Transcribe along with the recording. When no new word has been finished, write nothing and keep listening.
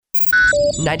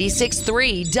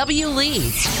96.3 W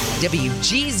Leeds,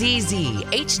 WGZZ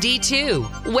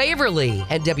HD2 Waverly,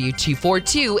 and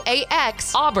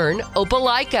W242AX Auburn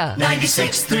Opelika.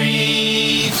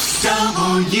 96.3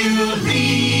 W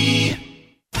Lee.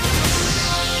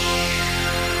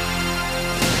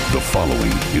 The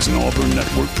following is an Auburn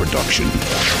Network production.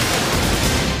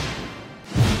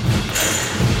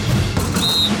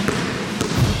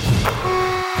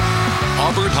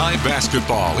 Auburn High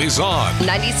basketball is on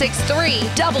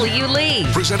 96.3 W Lee.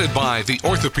 Presented by the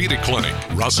Orthopedic Clinic,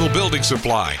 Russell Building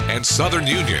Supply, and Southern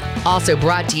Union. Also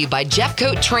brought to you by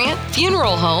Jeffcoat Trant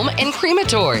Funeral Home and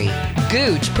Crematory,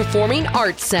 Gooch Performing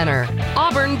Arts Center,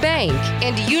 Auburn Bank,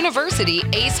 and University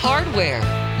Ace Hardware.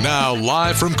 Now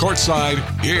live from courtside,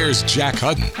 here's Jack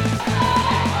Hudden.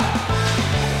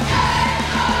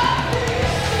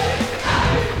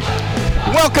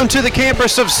 Welcome to the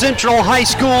campus of Central High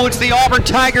School. It's the Auburn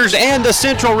Tigers and the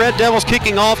Central Red Devils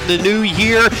kicking off the new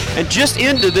year. And just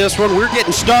into this one, we're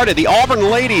getting started. The Auburn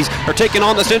ladies are taking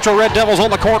on the Central Red Devils on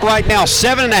the court right now.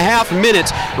 7.5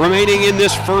 minutes remaining in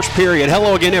this first period.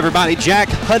 Hello again, everybody. Jack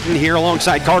Hudden here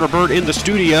alongside Carter Bird in the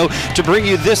studio to bring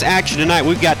you this action tonight.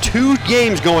 We've got two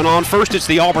games going on. First, it's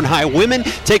the Auburn High women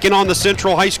taking on the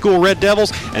Central High School Red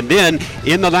Devils. And then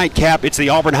in the nightcap, it's the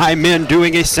Auburn High men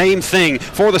doing a same thing.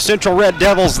 For the Central Red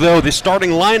Devils, though, the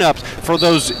starting lineups for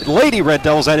those Lady Red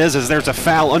Devils, that is there's a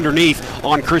foul underneath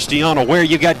on Christiana Ware.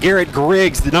 You've got Garrett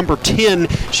Griggs, the number 10.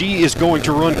 She is going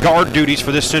to run guard duties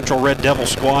for this Central Red Devil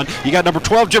squad. You got number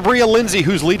 12, Jabria Lindsay,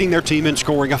 who's leading their team in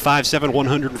scoring, a 5'7",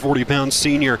 140-pound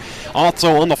senior.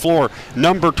 Also on the floor,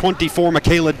 number 24,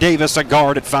 Michaela Davis, a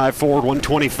guard at 5'4",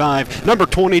 125. Number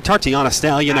 20, Tatiana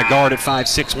Stallion, a guard at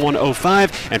 5'6",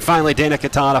 105. And finally, Dana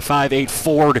Katana, 5'8",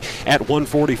 forward at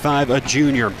 145, a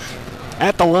junior.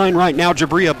 At the line right now,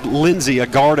 Jabria Lindsay, a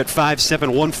guard at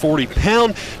 5'7",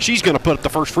 140-pound. She's going to put up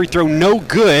the first free throw, no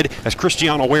good, as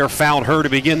Christiana Ware fouled her to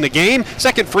begin the game.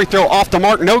 Second free throw off the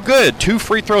mark, no good. Two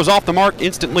free throws off the mark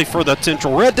instantly for the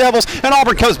Central Red Devils, and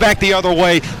Auburn comes back the other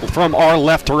way from our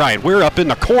left to right. We're up in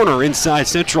the corner inside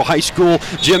Central High School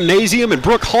Gymnasium, and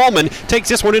Brooke Hallman takes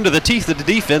this one into the teeth of the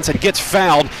defense and gets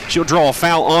fouled. She'll draw a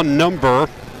foul on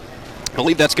I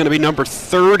believe that's going to be number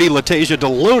 30, Latasia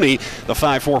Deloney, the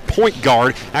 5'4" point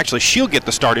guard. Actually, she'll get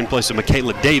the start in place of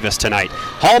Michaela Davis tonight.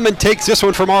 Hallman takes this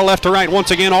one from our left to right.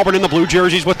 Once again, Auburn in the blue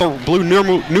jerseys with the blue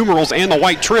numerals and the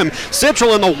white trim.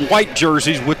 Central in the white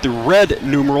jerseys with the red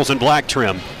numerals and black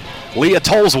trim. Leah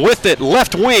Tolles with it,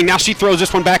 left wing. Now she throws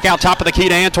this one back out top of the key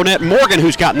to Antoinette Morgan,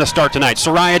 who's gotten the start tonight.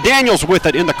 Soraya Daniels with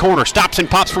it in the corner. Stops and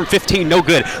pops from 15, no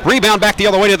good. Rebound back the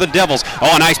other way to the Devils.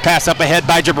 Oh, a nice pass up ahead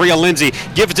by Jabria Lindsay.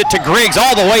 Gives it to Griggs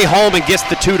all the way home and gets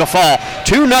the 2 to fall.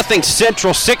 2-0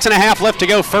 Central, 6.5 left to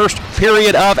go, first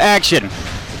period of action.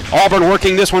 Auburn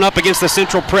working this one up against the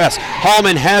Central press.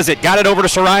 Hallman has it, got it over to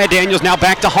Soraya Daniels, now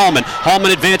back to Hallman.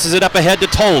 Hallman advances it up ahead to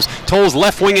Tolles. Tolles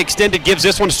left wing extended, gives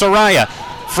this one to Soraya.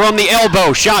 From the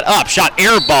elbow, shot up, shot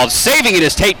airballed. Saving it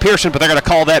is Tate Pearson, but they're going to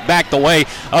call that back the way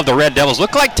of the Red Devils.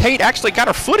 Looked like Tate actually got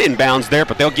her foot in bounds there,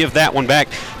 but they'll give that one back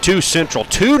to Central.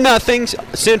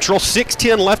 2-0 Central,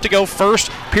 6:10 left to go,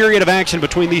 first period of action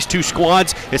between these two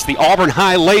squads. It's the Auburn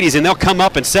High ladies, and they'll come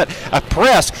up and set a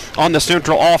press on the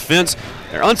Central offense.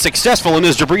 They're unsuccessful in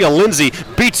this. Jabria Lindsay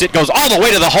beats it, goes all the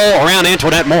way to the hole around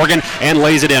Antoinette Morgan and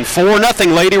lays it in.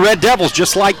 4-0 Lady Red Devils,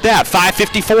 just like that.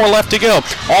 5:54 left to go.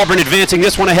 Auburn advancing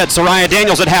this one ahead. Soraya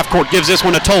Daniels at half court gives this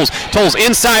one to Tolles. Tolles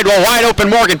inside while wide open.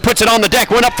 Morgan puts it on the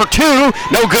deck, went up for two.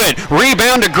 No good.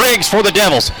 Rebound to Griggs for the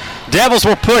Devils. Devils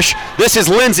will push. This is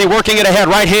Lindsay working it ahead.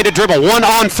 Right-handed dribble.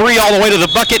 1-on-3 all the way to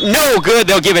the bucket. No good.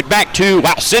 They'll give it back to,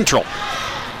 Central.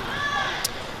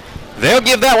 They'll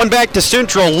give that one back to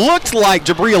Central. Looked like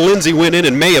Jabria Lindsay went in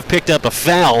and may have picked up a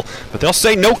foul, but they'll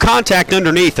say no contact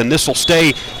underneath, and this will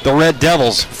stay the Red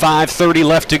Devils. 5:30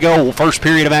 left to go, first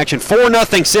period of action.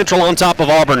 4-0 Central on top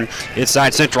of Auburn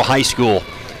inside Central High School.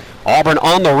 Auburn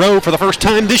on the road for the first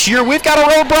time this year. We've got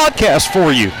a road broadcast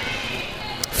for you.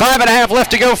 5.5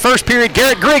 left to go, first period.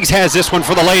 Garrett Griggs has this one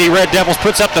for the Lady Red Devils.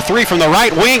 Puts up the three from the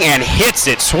right wing and hits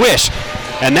it. Swish.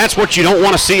 And that's what you don't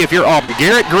want to see if you're Auburn.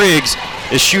 Garrett Griggs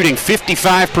is shooting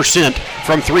 55%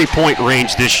 from three-point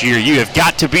range this year. You have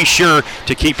got to be sure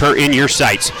to keep her in your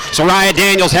sights. Soraya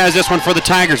Daniels has this one for the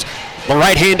Tigers. The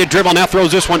right-handed dribble now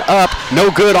throws this one up.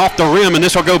 No good off the rim, and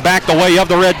this will go back the way of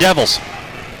the Red Devils.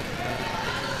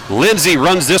 Lindsay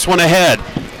runs this one ahead.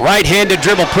 Right-handed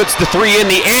dribble puts the three in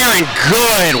the air, and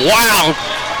good. Wow.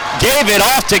 Gave it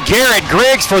off to Garrett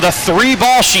Griggs for the 3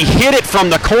 ball. She hit it from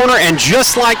the corner, and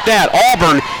just like that,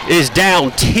 Auburn is down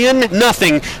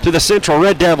 10-0 to the Central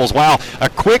Red Devils. Wow, a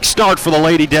quick start for the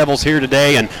Lady Devils here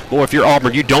today, and boy, if you're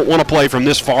Auburn, you don't want to play from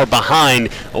this far behind.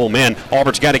 Oh man,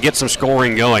 Auburn's got to get some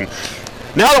scoring going.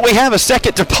 Now that we have a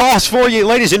second to pause for you,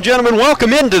 ladies and gentlemen,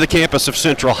 welcome into the campus of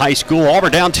Central High School.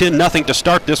 Auburn down 10-0 to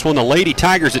start this one. The Lady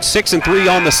Tigers at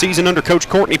 6-3 on the season under Coach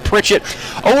Courtney Pritchett.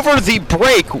 Over the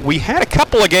break, we had a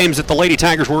couple of games that the Lady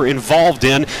Tigers were involved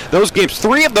in. Those games,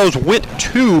 3 of those went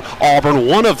to Auburn.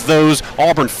 1 of those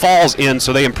Auburn falls in,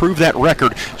 so they improved that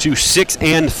record to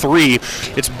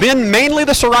 6-3. It's been mainly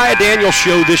the Soraya Daniels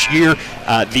show this year.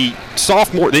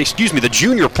 The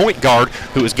junior point guard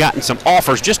who has gotten some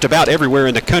offers just about everywhere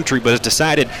in the country, but has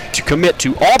decided to commit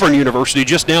to Auburn University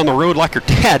just down the road like her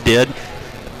dad did.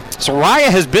 Soraya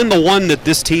has been the one that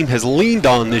this team has leaned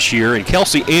on this year, and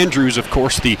Kelsey Andrews, of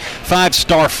course, the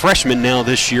 5-star freshman now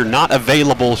this year, not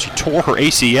available. She tore her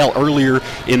ACL earlier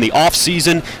in the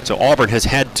offseason, so Auburn has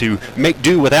had to make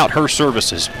do without her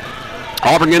services.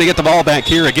 Auburn going to get the ball back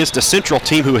here against a Central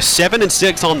team who is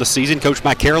 7-6 on the season, coached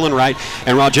by Carolyn Wright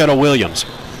and Rajetta Williams.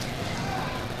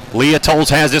 Leah Tolles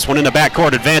has this one in the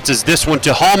backcourt, advances this one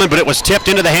to Hallman, but it was tipped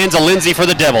into the hands of Lindsay for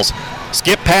the Devils.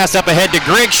 Skip pass up ahead to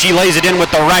Griggs. She lays it in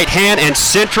with the right hand, and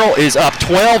Central is up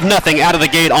 12-0 out of the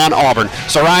gate on Auburn.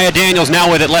 Soraya Daniels now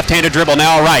with it, left-handed dribble,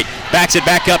 now right. Backs it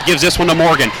back up, gives this one to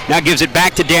Morgan. Now gives it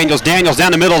back to Daniels. Daniels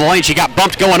down the middle of the lane. She got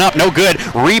bumped going up, no good.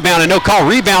 Rebound and no call.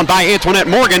 Rebound by Antoinette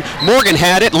Morgan. Morgan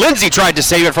had it. Lindsay tried to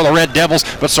save it for the Red Devils,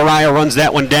 but Soraya runs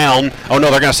that one down. Oh no,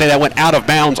 they're going to say that went out of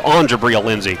bounds on Jabria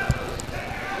Lindsay.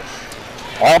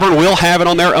 Auburn will have it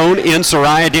on their own end.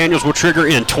 Soraya Daniels will trigger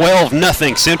in.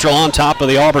 12-0 Central on top of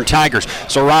the Auburn Tigers.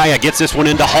 Soraya gets this one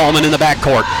into Hallman in the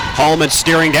backcourt. Hallman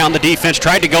steering down the defense,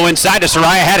 tried to go inside to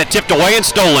Soraya, had it tipped away and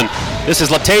stolen. This is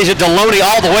Latasia Deloney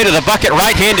all the way to the bucket.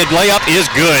 Right-handed layup is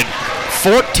good.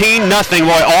 14-0.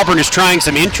 Boy, Auburn is trying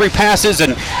some entry passes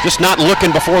and just not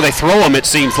looking before they throw them, it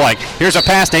seems like. Here's a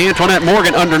pass to Antoinette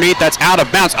Morgan underneath. That's out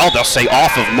of bounds. Oh, they'll say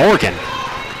off of Morgan.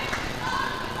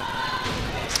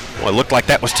 Well, it looked like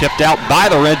that was tipped out by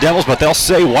the Red Devils, but they'll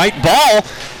say white ball,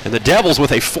 and the Devils with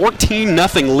a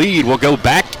 14-0 lead will go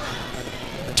back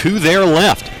to their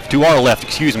left. To our left,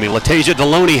 excuse me. Latasia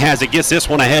Deloney has it, gets this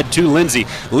one ahead to Lindsay.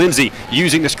 Lindsay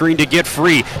using the screen to get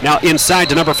free. Now inside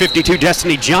to number 52,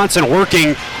 Destiny Johnson,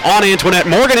 working on Antoinette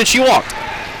Morgan, and she walked.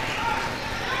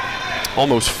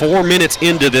 Almost 4 minutes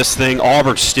into this thing,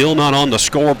 Auburn still not on the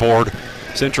scoreboard.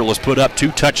 Central has put up 2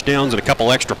 touchdowns and a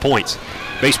couple extra points.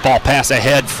 Baseball pass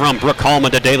ahead from Brooke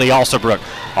Hallman to Daly Alsobrook.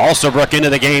 Alsobrook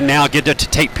into the game now, get it to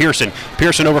Tate Pearson.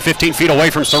 Pearson over 15 feet away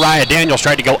from Soraya Daniels,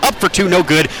 tried to go up for 2, no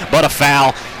good, but a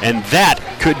foul. And that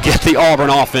could get the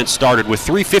Auburn offense started. With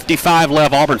 3:55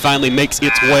 left, Auburn finally makes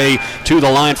its way to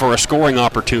the line for a scoring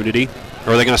opportunity.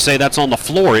 Or are they going to say that's on the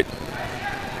floor?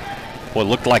 Well, it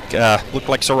looked like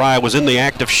Soraya was in the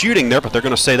act of shooting there, but they're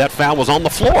going to say that foul was on the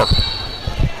floor.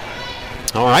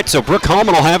 All right, so Brooke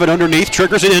Hallman will have it underneath,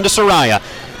 triggers it into Soraya.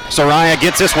 Soraya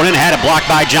gets this one in, had it blocked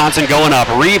by Johnson going up.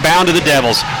 Rebound to the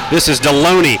Devils. This is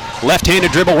Deloney.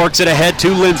 Left-handed dribble, works it ahead to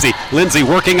Lindsay. Lindsay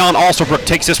working on Alsobrook,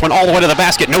 takes this one all the way to the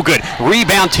basket, no good.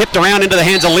 Rebound tipped around into the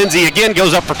hands of Lindsay again,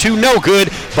 goes up for 2, no good,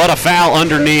 but a foul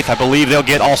underneath. I believe they'll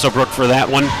get Alsobrook for that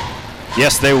one.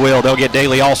 Yes, they will. They'll get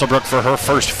Daly Alsobrook for her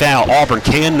first foul. Auburn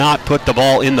cannot put the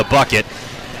ball in the bucket.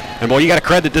 And, boy, you got to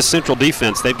credit this Central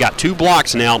defense. They've got 2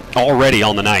 blocks now already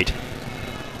on the night.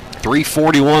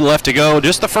 3:41 left to go.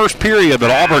 Just the first period,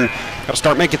 but Auburn got to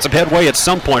start making some headway at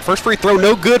some point. First free throw,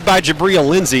 no good by Jabria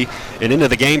Lindsay. And into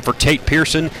the game for Tate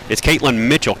Pearson, it's Caitlin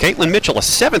Mitchell. Caitlin Mitchell, a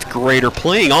 7th grader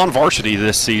playing on varsity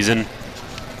this season.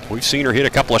 We've seen her hit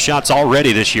a couple of shots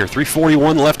already this year.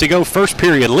 3:41 left to go. First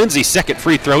period. Lindsay's second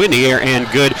free throw in the air and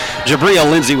good. Jabria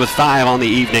Lindsay with 5 on the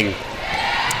evening.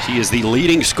 She is the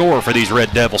leading scorer for these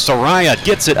Red Devils. Soraya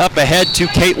gets it up ahead to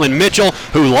Caitlin Mitchell,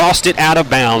 who lost it out of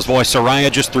bounds. Boy,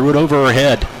 Soraya just threw it over her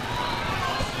head.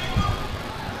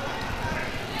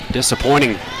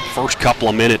 Disappointing first couple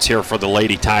of minutes here for the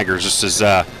Lady Tigers. This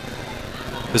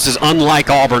is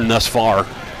unlike Auburn thus far.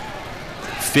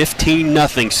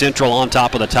 15-0 Central on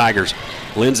top of the Tigers.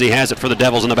 Lindsay has it for the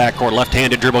Devils in the backcourt.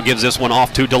 Left-handed dribble, gives this one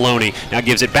off to Deloney. Now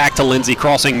gives it back to Lindsay,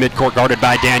 crossing midcourt, guarded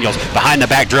by Daniels. Behind the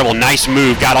back dribble, nice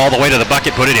move. Got all the way to the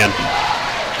bucket, put it in.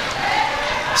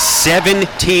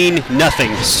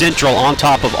 17-0 Central on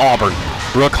top of Auburn.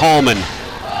 Brooke Hallman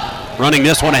running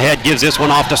this one ahead, gives this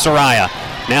one off to Soraya.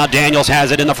 Now Daniels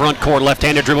has it in the front court.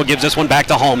 Left-handed dribble gives this one back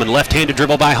to Hallman. Left-handed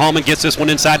dribble by Hallman gets this one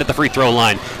inside at the free throw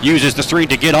line. Uses the screen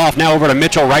to get off. Now over to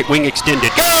Mitchell, right wing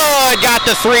extended. Good! Got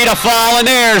the three to fall, and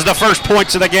there's the first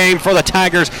points of the game for the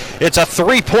Tigers. It's a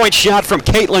three-point shot from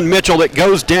Caitlin Mitchell that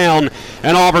goes down,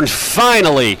 and Auburn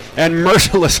finally and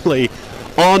mercilessly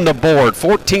on the board.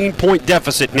 14-point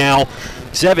deficit now.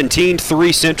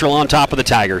 17-3 Central on top of the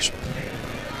Tigers.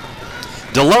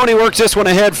 Deloney works this one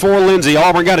ahead for Lindsay.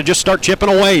 Auburn got to just start chipping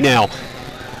away now.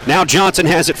 Now Johnson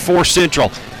has it for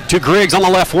Central. To Griggs on the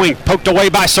left wing. Poked away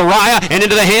by Soraya and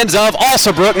into the hands of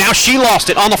Alsobrook. Now she lost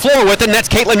it on the floor with it, and that's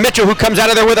Caitlin Mitchell who comes out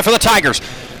of there with it for the Tigers.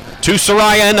 To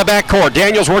Soraya in the backcourt.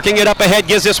 Daniels working it up ahead.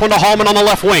 Gives this one to Hallman on the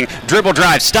left wing. Dribble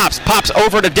drive. Stops. Pops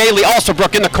over to Daly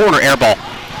Alsobrook in the corner. Air ball.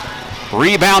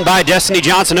 Rebound by Destiny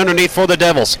Johnson underneath for the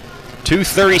Devils.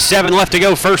 2:37 left to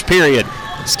go first period.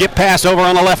 Skip pass over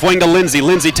on the left wing to Lindsay.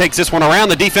 Lindsay takes this one around.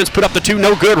 The defense put up the two.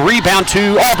 No good. Rebound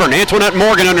to Auburn. Antoinette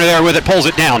Morgan under there with it. Pulls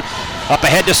it down. Up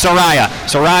ahead to Soraya.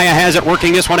 Soraya has it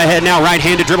working this one ahead now.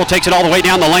 Right-handed dribble. Takes it all the way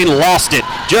down the lane. Lost it.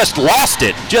 Just lost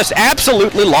it. Just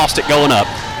absolutely lost it going up.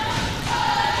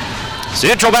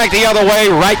 Central back the other way.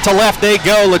 Right to left they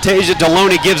go. Latasia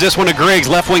Deloney gives this one to Griggs.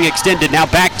 Left wing extended. Now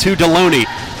back to Deloney.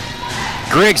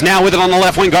 Griggs now with it on the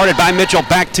left wing, guarded by Mitchell.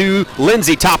 Back to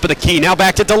Lindsay, top of the key. Now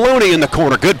back to Deloney in the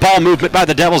corner. Good ball movement by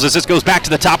the Devils as this goes back to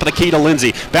the top of the key to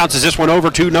Lindsay. Bounces this one over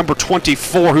to number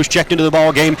 24, who's checked into the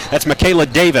ball game. That's Michaela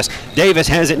Davis. Davis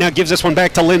has it now, gives this one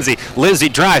back to Lindsay. Lindsay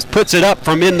drives, puts it up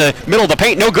from in the middle of the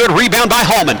paint. No good. Rebound by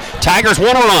Hallman. Tigers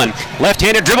want to run.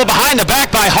 Left-handed dribble behind the back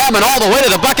by Hallman all the way to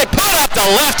the bucket. Put up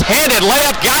the left-handed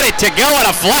layup. Got it to go on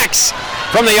a flex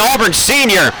from the Auburn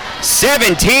senior.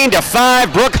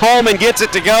 17-5. Brooke Hallman gets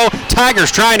it to go.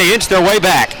 Tigers trying to inch their way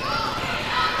back.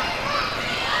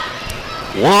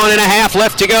 1.5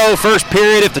 left to go first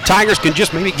period. If the Tigers can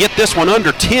just maybe get this one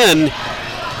under 10,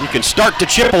 you can start to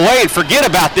chip away and forget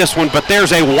about this one. But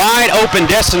there's a wide open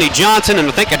Destiny Johnson, and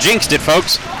I think I jinxed it,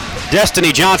 folks.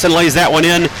 Destiny Johnson lays that one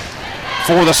in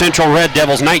for the Central Red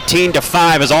Devils.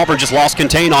 19-5 as Auburn just lost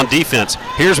contain on defense.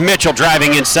 Here's Mitchell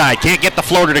driving inside. Can't get the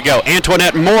floater to go.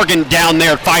 Antoinette Morgan down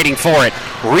there fighting for it.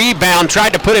 Rebound,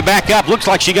 tried to put it back up. Looks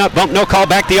like she got bumped. No call,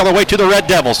 back the other way to the Red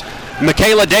Devils.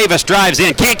 Michaela Davis drives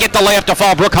in. Can't get the layup to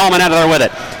fall. Brooke Hallman out of there with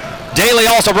it. Daly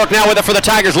Alsobrook now with it for the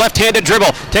Tigers. Left-handed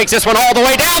dribble. Takes this one all the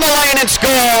way down the lane and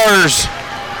scores.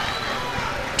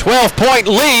 12-point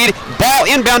lead. Ball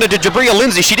inbounded to Jabria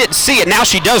Lindsay. She didn't see it. Now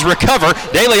she does recover.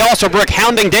 Daly Alsobrook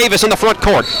hounding Davis in the front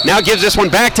court. Now gives this one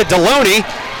back to Deloney.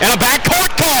 And a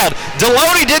backcourt called.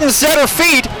 Deloney didn't set her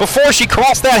feet before she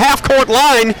crossed that half-court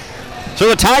line. So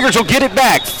the Tigers will get it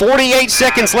back. 48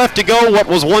 seconds left to go. What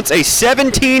was once a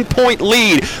 17-point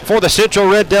lead for the Central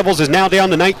Red Devils is now down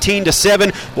to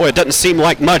 19-7. Boy, it doesn't seem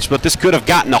like much, but this could have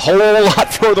gotten a whole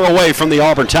lot further away from the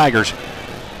Auburn Tigers.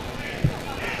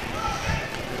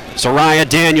 Soraya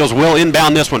Daniels will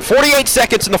inbound this one. 48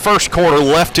 seconds in the first quarter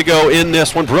left to go in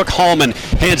this one. Brooke Hallman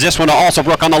hands this one to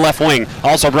Alsobrook on the left wing.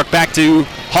 Alsobrook back to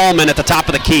Hallman at the top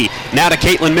of the key. Now to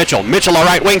Caitlin Mitchell. Mitchell, a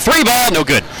right wing, three ball, no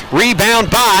good.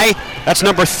 Rebound by, that's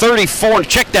number 34.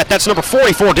 Check that, that's number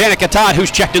 44, Danica Todd,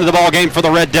 who's checked into the ball game for the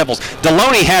Red Devils.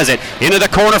 Deloney has it into the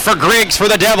corner for Griggs for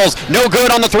the Devils. No good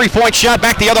on the three-point shot.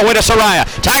 Back the other way to Soraya.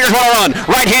 Tigers want to run.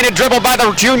 Right-handed dribble by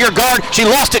the junior guard. She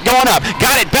lost it going up.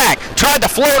 Got it back. Tried the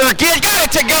floater again. Got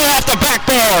it to go off the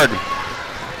backboard.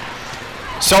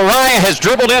 Soraya has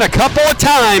dribbled in a couple of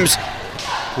times.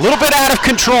 A little bit out of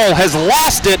control, has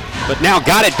lost it, but now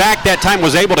got it back that time,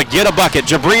 was able to get a bucket.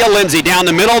 Jabria Lindsay down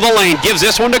the middle of the lane, gives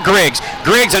this one to Griggs.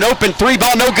 Griggs, an open three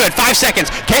ball, no good. 5 seconds.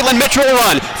 Caitlin Mitchell will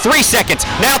run. 3 seconds.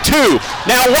 Now 2.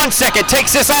 Now 1 second.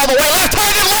 Takes this all the way.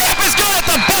 Left-handed layup is good at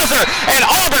the buzzer, and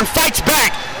Auburn fights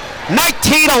back.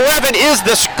 19-11 is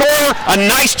the score. A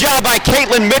nice job by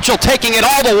Caitlin Mitchell taking it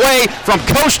all the way from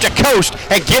coast to coast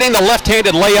and getting the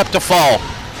left-handed layup to fall.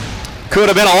 Could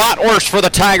have been a lot worse for the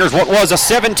Tigers. What was a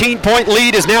 17-point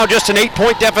lead is now just an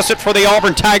 8-point deficit for the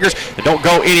Auburn Tigers. And don't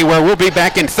go anywhere. We'll be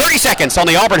back in 30 seconds on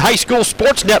the Auburn High School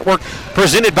Sports Network,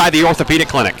 presented by the Orthopedic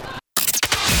Clinic.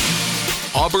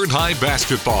 Auburn High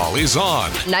basketball is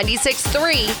on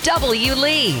 96.3 W.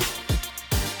 Lee.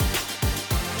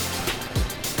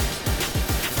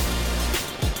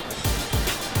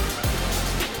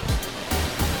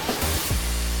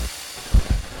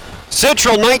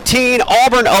 Central 19,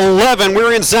 Auburn 11.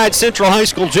 We're inside Central High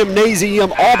School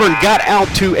Gymnasium. Central got out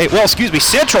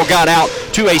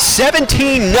to a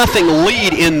 17-0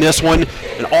 lead in this one.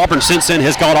 And Auburn since then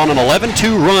has gone on an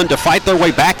 11-2 run to fight their way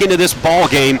back into this ball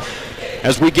game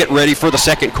as we get ready for the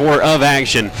second quarter of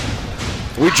action.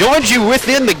 We joined you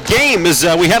within the game as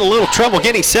we had a little trouble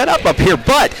getting set up here,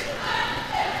 but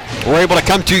We're able to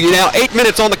come to you now. 8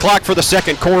 minutes on the clock for the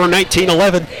second quarter.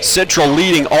 19-11. Central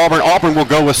leading Auburn. Auburn will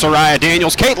go with Soraya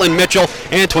Daniels, Caitlin Mitchell,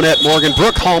 Antoinette Morgan,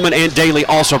 Brooke Hallman, and Daly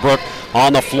Alsobrook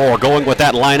on the floor. Going with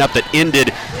that lineup that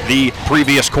ended the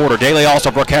previous quarter. Daly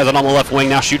Alsobrook has it on the left wing.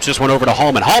 Now shoots this one over to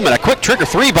Hallman. Hallman, a quick trigger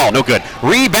three ball. No good.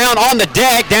 Rebound on the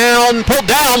deck. Down. Pulled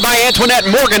down by Antoinette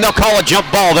Morgan. They'll call a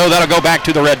jump ball, though. That'll go back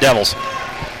to the Red Devils.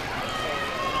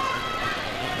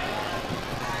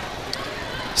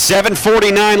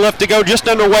 7:49 left to go, just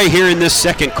underway here in this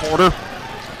second quarter.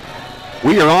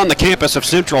 We are on the campus of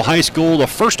Central High School, the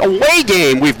first away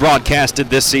game we've broadcasted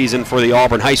this season for the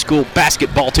Auburn High School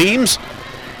basketball teams.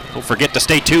 Don't forget to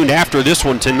stay tuned after this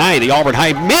one tonight. The Auburn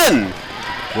High men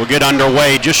will get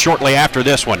underway just shortly after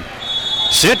this one.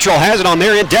 Central has it on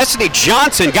their end. Destiny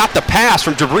Johnson got the pass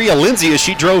from Jabria Lindsay as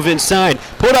she drove inside.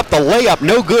 Put up the layup,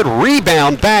 no good.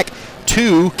 Rebound back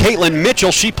to Caitlin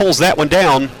Mitchell. She pulls that one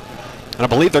down. And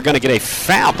I believe they're going to get a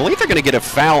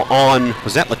foul. On,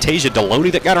 was that Latasia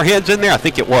Deloney that got her hands in there? I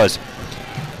think it was.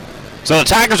 So the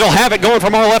Tigers will have it going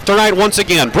from our left to right once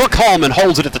again. Brooke Hallman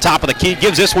holds it at the top of the key,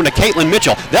 gives this one to Caitlin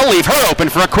Mitchell. They'll leave her open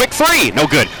for a quick three. No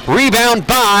good. Rebound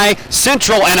by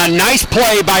Central, and a nice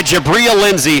play by Jabria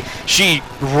Lindsay. She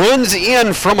runs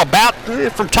in from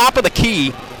top of the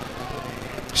key.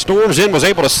 Storms in, was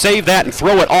able to save that and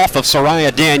throw it off of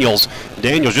Soraya Daniels.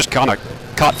 Daniels just kind of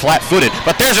caught flat-footed.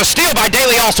 But there's a steal by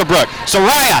Daly Alsobrook.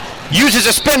 Soraya uses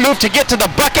a spin move to get to the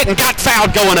bucket and got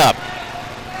fouled going up.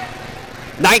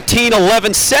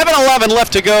 19-11, 7-11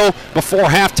 left to go before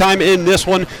halftime in this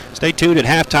one. Stay tuned at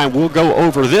halftime. We'll go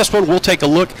over this one. We'll take a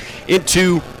look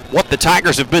into what the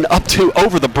Tigers have been up to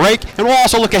over the break, and we'll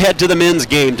also look ahead to the men's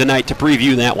game tonight to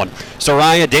preview that one.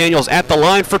 Soraya Daniels at the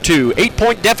line for two.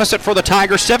 8-point deficit for the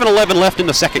Tigers. 7-11 left in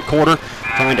the second quarter.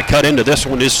 Trying to cut into this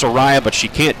one is Soraya, but she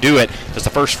can't do it as the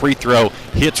first free throw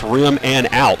hits rim and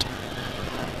out.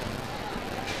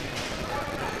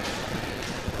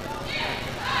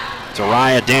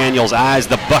 Soraya Daniels eyes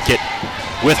the bucket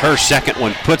with her second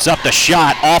one. Puts up the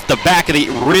shot off the back of the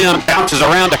rim. Bounces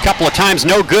around a couple of times.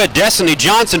 No good. Destiny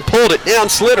Johnson pulled it down,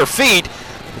 slid her feet.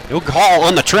 He'll call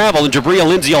on the travel, and Jabria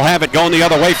Lindsay will have it going the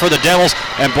other way for the Devils.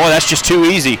 And boy, that's just too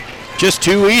easy. Just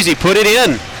too easy. Put it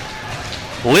in.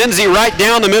 Lindsay right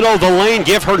down the middle of the lane.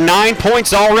 Give her 9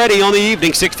 points already on the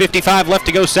evening. 6:55 left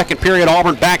to go. Second period.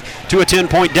 Auburn back to a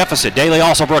 10-point deficit. Daly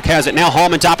Alsobrook has it. Now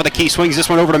Hallman top of the key. Swings this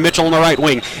one over to Mitchell on the right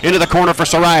wing. Into the corner for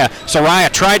Soraya.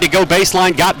 Soraya tried to go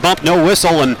baseline. Got bumped. No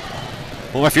whistle. And,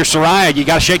 well, if you're Soraya, you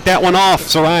got to shake that one off.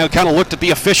 Soraya kind of looked at the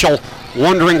official,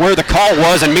 wondering where the call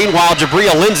was. And meanwhile,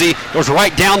 Jabria Lindsay goes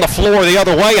right down the floor the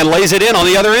other way and lays it in on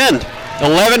the other end.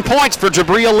 11 points for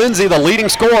Jabria Lindsay, the leading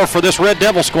scorer for this Red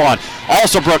Devil squad.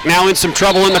 Alsobrook now in some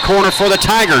trouble in the corner for the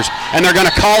Tigers, and they're going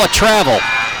to call a travel.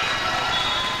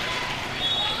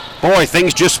 Boy,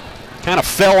 things just kind of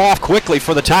fell off quickly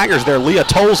for the Tigers there. Leah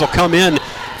Tolles will come in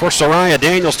for Soraya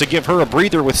Daniels to give her a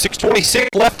breather with 6:26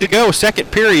 left to go,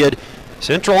 second period.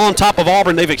 Central on top of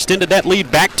Auburn. They've extended that lead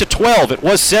back to 12. It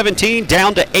was 17,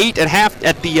 down to 8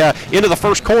 at the end of the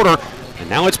first quarter. And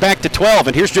now it's back to 12,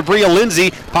 and here's Jabria Lindsay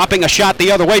popping a shot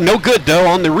the other way. No good, though.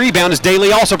 On the rebound is Daly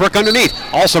Alsobrook underneath.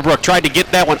 Alsobrook tried to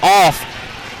get that one off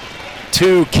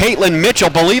to Caitlin Mitchell.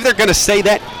 Believe they're going to say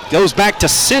that goes back to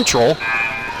Central.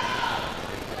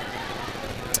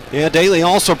 Yeah, Daly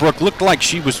Alsobrook looked like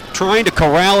she was trying to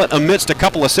corral it amidst a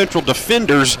couple of Central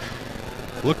defenders.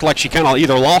 Looked like she kind of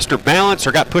either lost her balance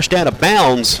or got pushed out of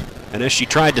bounds. And as she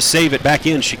tried to save it back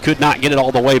in, she could not get it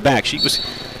all the way back. She was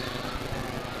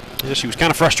kind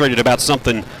of frustrated about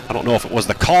something. I don't know if it was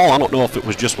the call. I don't know if it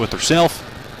was just with herself.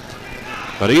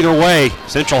 But either way,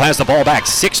 Central has the ball back.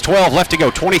 6:12 left to go,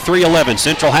 23-11.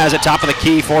 Central has it top of the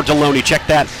key for Deloney. Check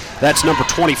that. That's number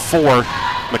 24,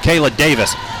 Michaela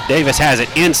Davis. Davis has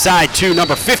it inside to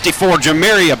number 54,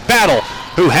 Jamaria Battle,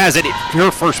 who has it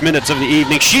her first minutes of the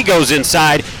evening. She goes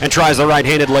inside and tries the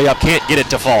right-handed layup. Can't get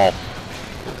it to fall.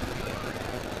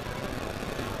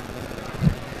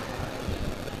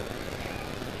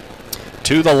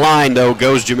 To the line, though,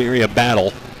 goes Jamaria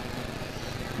Battle.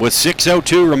 With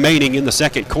 6:02 remaining in the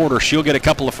second quarter, she'll get a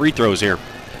couple of free throws here.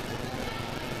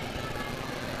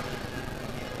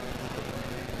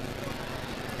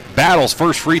 Battle's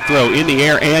first free throw in the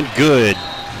air and good.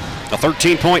 A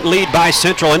 13-point lead by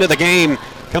Central into the game.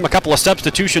 Come a couple of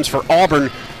substitutions for Auburn.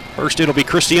 First, it'll be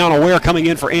Christiana Ware coming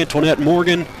in for Antoinette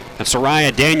Morgan, and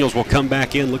Soraya Daniels will come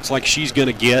back in. Looks like she's going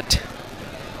to get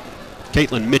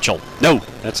Caitlin Mitchell. No,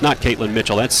 that's not Caitlin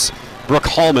Mitchell. That's Brooke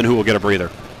Hallman who will get a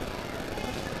breather.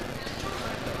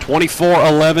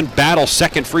 24-11, Battle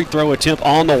second free throw attempt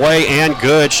on the way and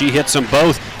good. She hits them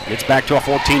both. It's back to a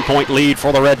 14-point lead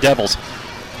for the Red Devils.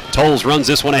 Tolles runs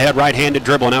this one ahead, right-handed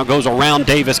dribble. Now goes around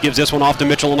Davis, gives this one off to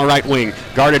Mitchell on the right wing.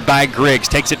 Guarded by Griggs,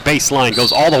 takes it baseline,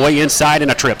 goes all the way inside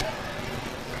and a trip.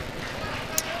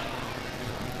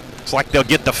 Looks like they'll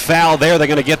get the foul there. They're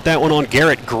going to get that one on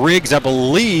Garrett Griggs, I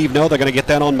believe. No, they're going to get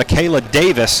that on Michaela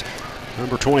Davis.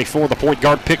 Number 24, the point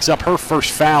guard, picks up her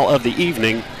first foul of the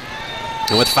evening.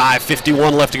 And with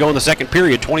 5:51 left to go in the second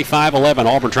period, 25-11,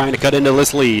 Auburn trying to cut into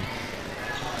this lead.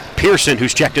 Pearson,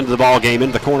 who's checked into the ball game,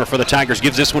 into the corner for the Tigers,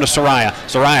 gives this one to Soraya.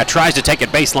 Soraya tries to take it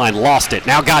baseline, lost it.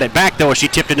 Now got it back, though, as she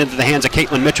tipped it into the hands of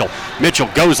Caitlin Mitchell. Mitchell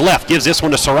goes left, gives this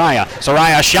one to Soraya.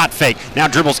 Soraya, a shot fake. Now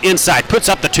dribbles inside, puts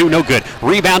up the two, no good.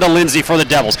 Rebound to Lindsay for the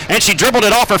Devils. And she dribbled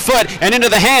it off her foot and into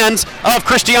the hands of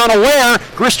Christiana Ware.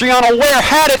 Christiana Ware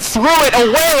had it, threw it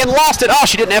away, and lost it. Oh,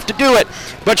 she didn't have to do it,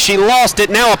 but she lost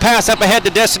it. Now a pass up ahead to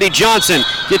Destiny Johnson.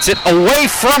 Gets it away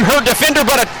from her defender,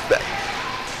 but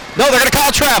no, they're going to call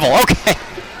a travel. Okay.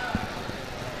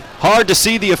 Hard to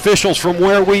see the officials from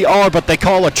where we are, but they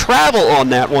call a travel on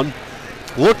that one.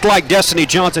 Looked like Destiny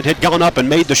Johnson had gone up and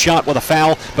made the shot with a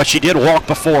foul, but she did walk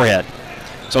beforehand.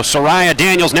 So Soraya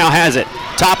Daniels now has it.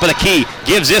 Top of the key.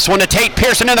 Gives this one to Tate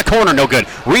Pearson in the corner. No good.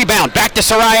 Rebound. Back to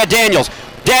Soraya Daniels.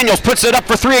 Daniels puts it up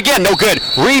for three again. No good.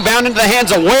 Rebound into the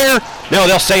hands of Ware. No,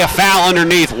 they'll say a foul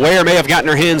underneath. Ware may have gotten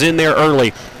her hands in there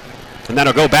early. And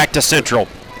that'll go back to Central.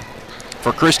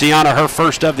 For Christiana, her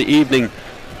first of the evening.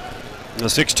 The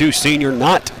 6'2 senior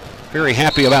not very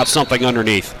happy about something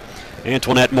underneath.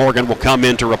 Antoinette Morgan will come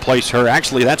in to replace her.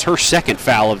 Actually, that's her second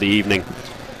foul of the evening.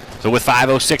 So with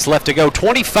 5:06 left to go,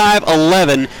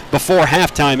 25-11 before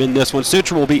halftime in this one.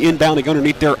 Central will be inbounding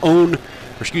underneath their own,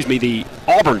 the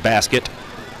Auburn basket.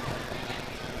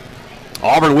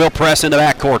 Auburn will press in the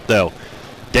backcourt, though.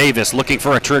 Davis looking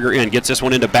for a trigger in, gets this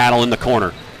one into battle in the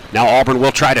corner. Now Auburn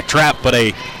will try to trap, but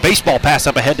a baseball pass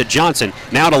up ahead to Johnson.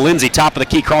 Now to Lindsay, top of the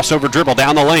key, crossover dribble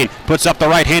down the lane. Puts up the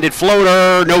right-handed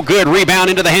floater, no good. Rebound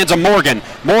into the hands of Morgan.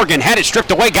 Morgan had it stripped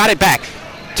away, got it back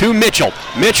to Mitchell.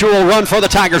 Mitchell will run for the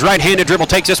Tigers. Right-handed dribble,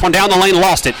 takes this one down the lane,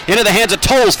 lost it. Into the hands of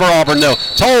Tolles for Auburn, though.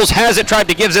 Tolles has it, tried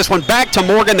to give this one back to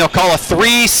Morgan. They'll call a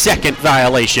 3-second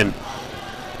violation.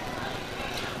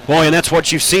 Boy, and that's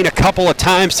what you've seen a couple of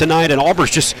times tonight, and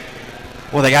Auburn's just...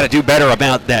 Well, they got to do better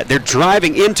about that. They're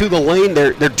driving into the lane.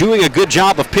 They're doing a good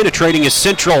job of penetrating as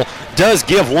Central does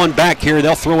give one back here.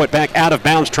 They'll throw it back out of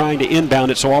bounds trying to inbound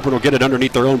it, so Auburn will get it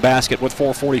underneath their own basket with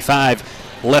 4:45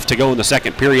 left to go in the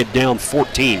second period, down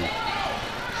 14.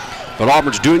 But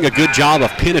Auburn's doing a good job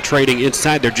of penetrating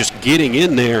inside. They're just getting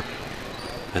in there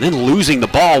and then losing the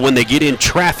ball when they get in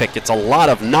traffic. It's a lot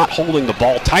of not holding the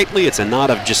ball tightly. It's a lot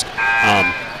of just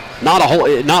not a whole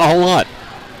lot.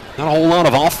 Not a whole lot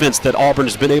of offense that Auburn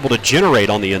has been able to generate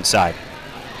on the inside.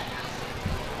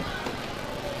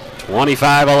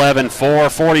 25-11,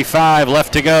 4:45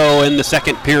 left to go in the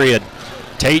second period.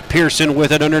 Tate Pearson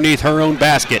with it underneath her own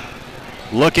basket.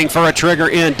 Looking for a trigger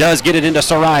in, does get it into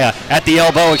Soraya. At the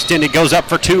elbow, extended, goes up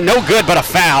for two. No good, but a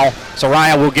foul.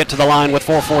 Soraya will get to the line with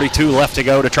 4:42 left to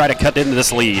go to try to cut into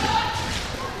this lead.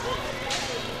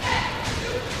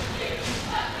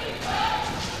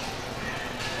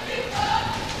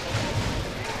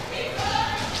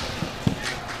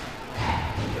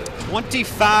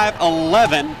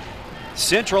 (25-11).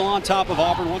 Central on top of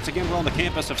Auburn. Once again, we're on the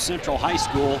campus of Central High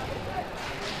School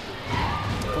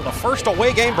for the first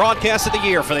away game broadcast of the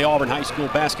year for the Auburn High School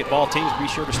basketball teams. Be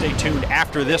sure to stay tuned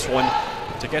after this one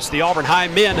to catch the Auburn High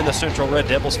men and the Central Red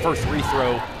Devils. First free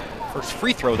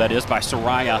throw that is by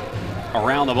Soraya,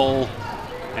 around the bowl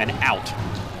and out.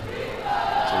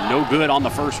 So no good on the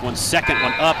first one. Second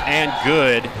one up and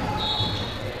good.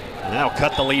 And that'll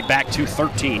cut the lead back to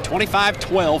 13.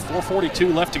 25-12,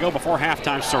 4:42 left to go before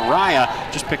halftime. Soraya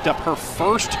just picked up her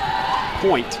first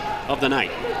point of the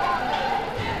night.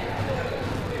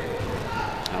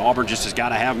 And Auburn just has got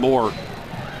to have more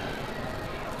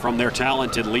from their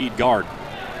talented lead guard.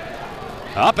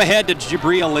 Up ahead to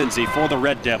Jabria Lindsay for the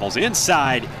Red Devils.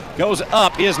 Inside goes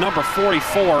up is number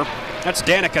 44. That's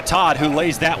Danica Todd who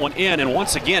lays that one in. And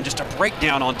once again, just a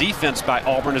breakdown on defense by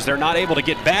Auburn as they're not able to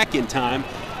get back in time.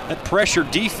 That pressure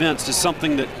defense is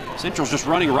something that Central's just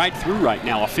running right through right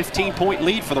now. A 15-point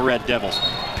lead for the Red Devils.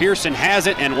 Pearson has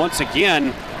it, and once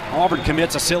again, Auburn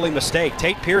commits a silly mistake.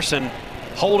 Tate Pearson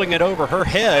holding it over her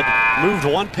head, moved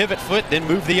one pivot foot, then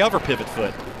moved the other pivot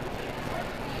foot.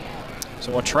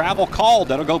 So a travel called.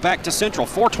 That'll go back to Central.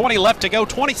 4:20 left to go,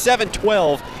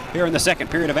 27-12 here in the second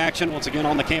period of action. Once again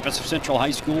on the campus of Central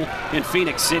High School in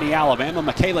Phoenix City, Alabama.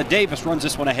 Michaela Davis runs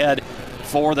this one ahead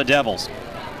for the Devils.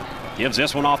 Gives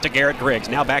this one off to Garrett Griggs.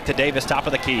 Now back to Davis, top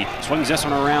of the key. Swings this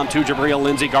one around to Jabria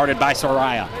Lindsay, guarded by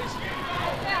Soraya.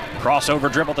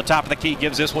 Crossover dribble at the top of the key,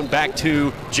 gives this one back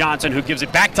to Johnson, who gives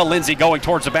it back to Lindsay going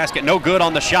towards the basket. No good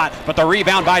on the shot, but the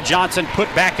rebound by Johnson put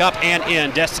back up and in.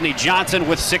 Destiny Johnson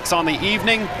with 6 on the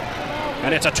evening.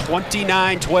 And it's a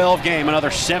 29-12 game, another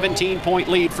 17-point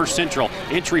lead for Central.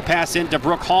 Entry pass into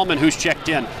Brooke Hallman, who's checked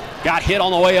in. Got hit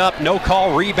on the way up, no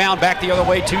call, rebound back the other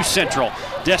way to Central.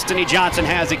 Destiny Johnson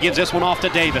has it, gives this one off to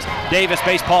Davis. Davis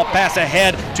baseball pass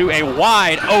ahead to a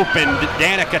wide open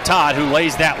Danica Todd, who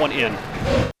lays that one in.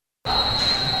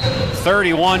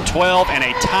 31-12 and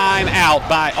a timeout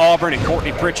by Auburn, and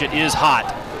Courtney Pritchett is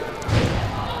hot.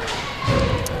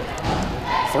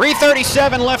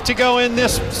 3:37 left to go in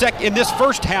this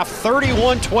first half.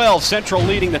 31-12, Central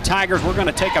leading the Tigers. We're going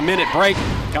to take a minute break,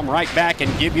 come right back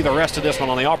and give you the rest of this one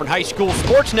on the Auburn High School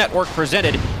Sports Network,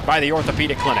 presented by the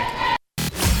Orthopedic Clinic.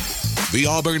 The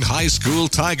Auburn High School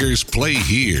Tigers play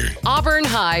here. Auburn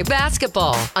High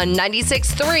basketball on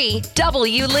 96.3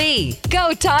 W. Lee.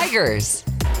 Go Tigers!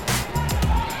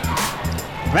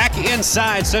 Back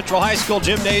inside Central High School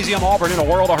Gymnasium. Auburn in a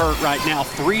world of hurt right now.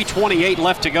 3:28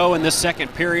 left to go in this second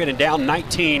period, and down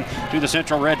 19 to the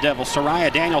Central Red Devils.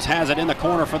 Soraya Daniels has it in the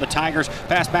corner for the Tigers.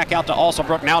 Pass back out to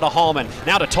Alsobrook, now to Hallman,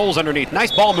 now to Tolles underneath.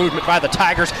 Nice ball movement by the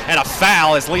Tigers, and a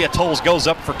foul as Leah Tolles goes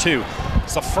up for 2.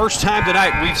 It's the first time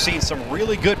tonight we've seen some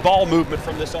really good ball movement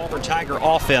from this Auburn Tiger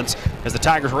offense, as the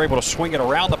Tigers were able to swing it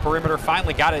around the perimeter,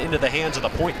 finally got it into the hands of the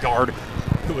point guard,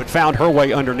 who had found her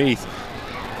way underneath.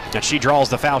 And she draws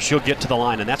the foul, she'll get to the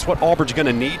line. And that's what Auburn's going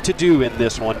to need to do in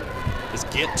this one, is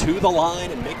get to the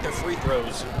line and make their free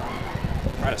throws.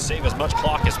 Try to save as much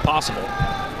clock as possible.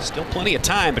 Still plenty of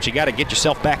time, but you got to get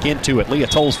yourself back into it. Leah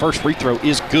Tolles' first free throw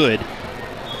is good.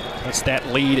 That's that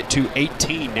lead to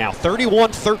 18 now.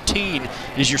 31-13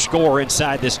 is your score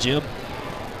inside this gym.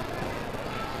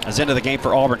 As into the game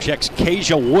for Auburn checks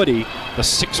Kasia Woody, the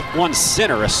 6'1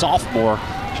 center, a sophomore.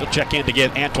 She'll check in to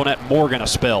give Antoinette Morgan a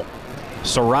spell.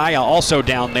 Soraya also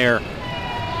down there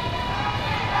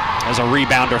as a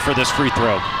rebounder for this free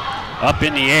throw. Up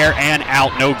in the air and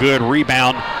out, no good.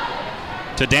 Rebound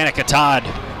to Danica Todd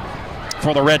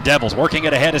for the Red Devils. Working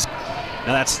it ahead is,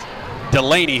 now that's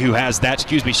Delaney who has that,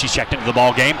 she's checked into the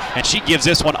ball game, and she gives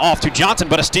this one off to Johnson,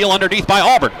 but a steal underneath by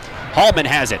Auburn. Hallman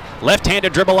has it,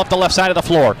 left-handed dribble up the left side of the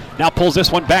floor. Now pulls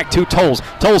this one back to Tolles.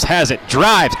 Tolles has it,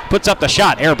 drives, puts up the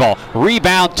shot, air ball.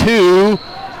 Rebound to,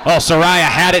 Soraya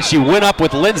had it. She went up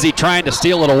with Lindsay trying to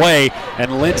steal it away,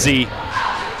 and Lindsay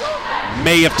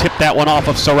may have tipped that one off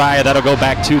of Soraya. That'll go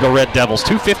back to the Red Devils.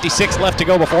 2:56 left to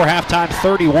go before halftime.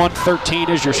 31-13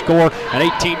 is your score. An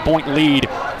 18-point lead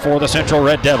for the Central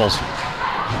Red Devils.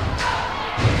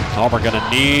 Auburn going to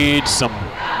need some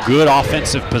good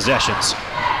offensive possessions.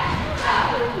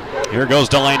 Here goes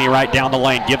Delaney right down the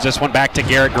lane. Gives this one back to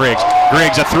Garrett Griggs.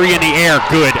 Griggs, a 3 in the air.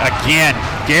 Good again.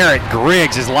 Garrett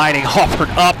Griggs is lighting Auburn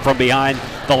up from behind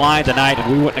the line tonight, and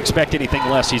we wouldn't expect anything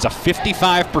less. He's a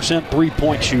 55%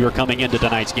 three-point shooter coming into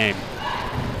tonight's game.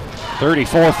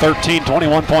 34-13,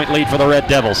 21-point lead for the Red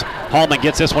Devils. Hallman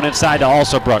gets this one inside to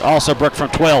Alsobrook. Alsobrook from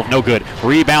 12, no good.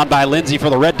 Rebound by Lindsay for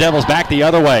the Red Devils, back the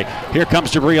other way. Here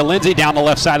comes Jabria Lindsay down the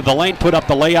left side of the lane, put up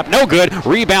the layup, no good.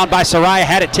 Rebound by Soraya,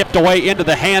 had it tipped away into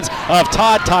the hands of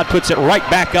Todd. Todd puts it right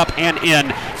back up and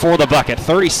in for the bucket.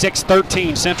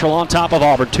 36-13, Central on top of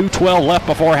Auburn. 2:12 left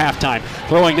before halftime.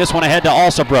 Throwing this one ahead to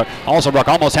Alsobrook. Alsobrook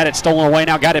almost had it stolen away,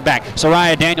 now got it back.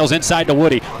 Soraya Daniels inside to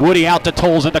Woody. Woody out to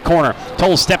Tolles in the corner.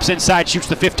 Tolles steps inside, shoots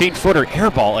the 15-footer.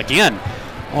 Air ball again.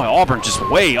 Boy, Auburn just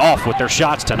way off with their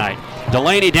shots tonight.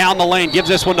 Delaney down the lane, gives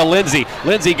this one to Lindsay.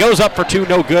 Lindsay goes up for 2,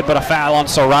 no good, but a foul on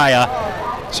Soraya.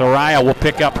 Soraya will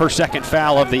pick up her second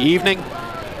foul of the evening.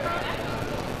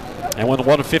 And with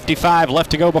 1:55 left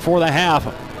to go before the half,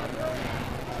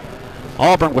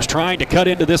 Auburn was trying to cut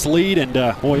into this lead, and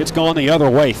boy, it's gone the other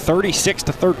way.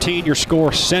 36-13 your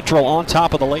score. Central on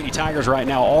top of the Lady Tigers right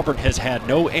now. Auburn has had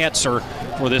no answer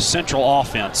for this Central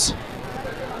offense.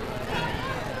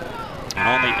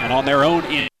 And on their own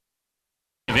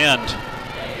end,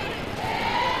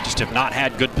 just have not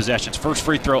had good possessions. First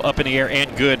free throw up in the air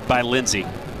and good by Lindsay.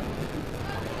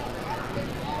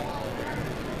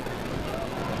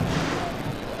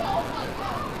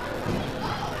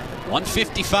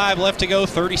 .155 left to go,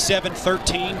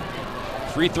 37-13.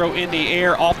 Free throw in the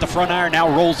air, off the front iron,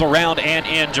 now rolls around and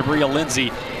in. Jabria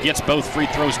Lindsay gets both free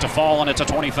throws to fall, and it's a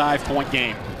 25-point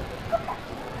game.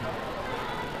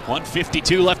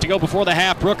 1:52 left to go before the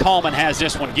half. Brooke Hallman has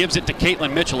this one, gives it to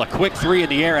Caitlin Mitchell. A quick 3 in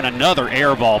the air and another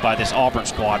air ball by this Auburn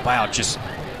squad. Wow, just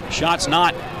shots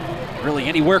not really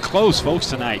anywhere close, folks,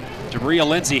 tonight. Jabria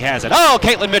Lindsay has it.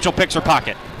 Caitlin Mitchell picks her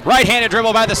pocket. Right-handed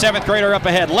dribble by the 7th grader up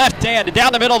ahead. Left hand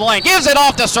down the middle of the lane. Gives it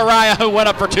off to Soraya, who went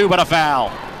up for 2, but a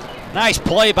foul. Nice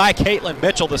play by Caitlin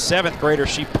Mitchell, the 7th grader.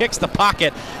 She picks the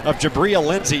pocket of Jabria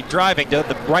Lindsay driving to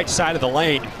the right side of the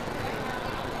lane.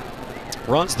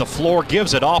 Runs the floor,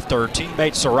 gives it off to her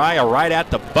teammate Soraya right at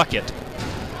the bucket.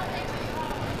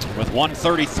 With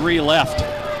 1:33 left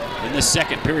in this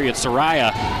second period,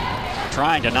 Soraya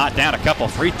trying to knock down a couple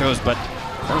free throws, but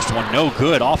first one no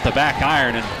good off the back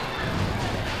iron. And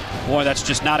boy, that's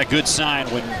just not a good sign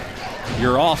when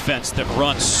your offense that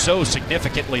runs so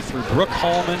significantly through Brooke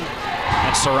Hallman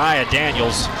and Soraya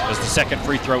Daniels, as the second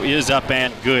free throw is up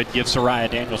and good, gives Soraya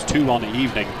Daniels 2 on the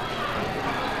evening.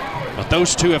 But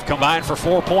those two have combined for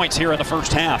 4 points here in the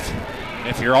first half.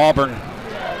 If you're Auburn,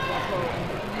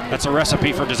 that's a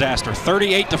recipe for disaster.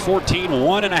 38-14,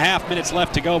 1.5 minutes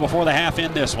left to go before the half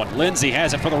in this one. Lindsay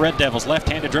has it for the Red Devils.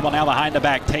 Left-handed dribble now behind the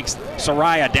back. Takes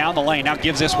Soraya down the lane. Now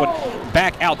gives this one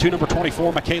back out to number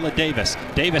 24, Michaela Davis.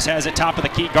 Davis has it top of the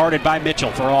key, guarded by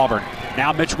Mitchell for Auburn.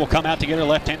 Now Mitchell will come out to get her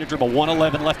left-handed dribble.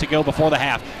 1:11 left to go before the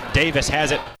half. Davis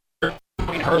has it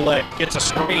between her leg. Gets a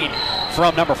screen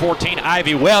from number 14,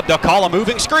 Ivy Webb. They'll call a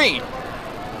moving screen.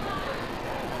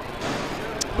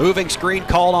 Moving screen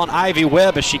called on Ivy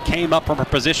Webb as she came up from her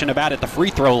position about at the free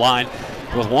throw line.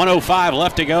 With 1:05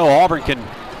 left to go, Auburn can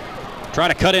try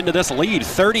to cut into this lead,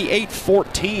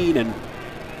 38-14. And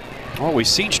well, we've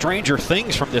seen stranger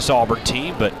things from this Auburn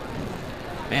team, but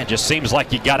man, just seems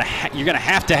like you're gonna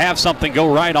have to have something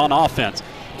go right on offense.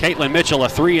 Caitlin Mitchell, a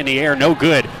 3 in the air, no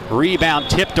good. Rebound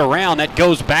tipped around, that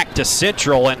goes back to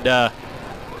Central, and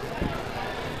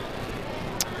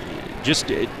just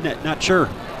not sure.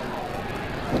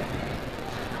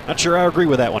 Not sure I agree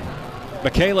with that one.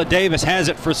 Michaela Davis has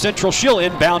it for Central. She'll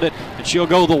inbound it, and she'll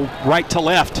go the right to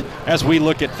left as we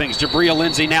look at things. Jabria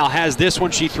Lindsay now has this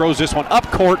one. She throws this one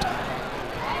up court.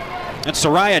 And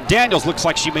Soraya Daniels looks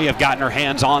like she may have gotten her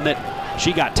hands on it.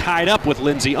 She got tied up with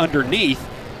Lindsay underneath.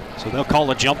 So they'll call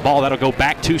a jump ball. That'll go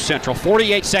back to Central.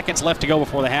 48 seconds left to go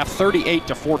before the half.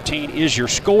 38-14 is your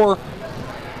score,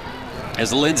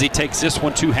 as Lindsay takes this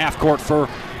one to half court for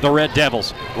the Red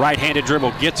Devils. Right-handed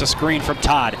dribble, gets a screen from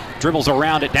Todd. Dribbles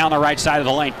around it down the right side of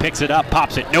the lane, picks it up,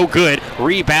 pops it, no good.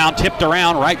 Rebound tipped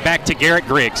around, right back to Garrett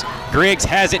Griggs. Griggs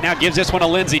has it now, gives this one to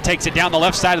Lindsay, takes it down the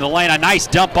left side of the lane. A nice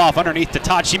dump off underneath to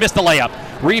Todd. She missed the layup.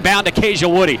 Rebound to Kasia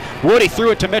Woody. Woody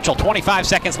threw it to Mitchell. 25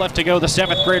 seconds left to go. The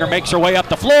 7th grader makes her way up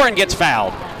the floor and gets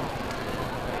fouled.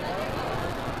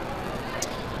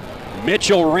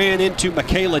 Mitchell ran into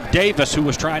Michaela Davis, who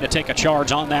was trying to take a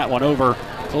charge on that one over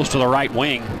close to the right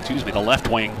wing, the left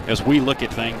wing, as we look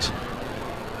at things.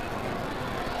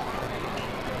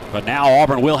 But now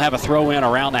Auburn will have a throw in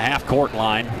around the half-court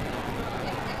line.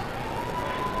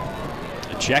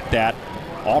 And check that.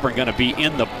 Auburn going to be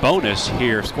in the bonus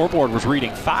here. Scoreboard was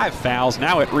reading 5 fouls.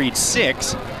 Now it reads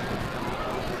 6.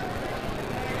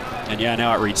 And yeah,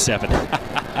 now it reads 7.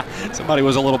 Somebody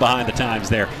was a little behind the times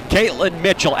there. Caitlin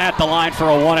Mitchell at the line for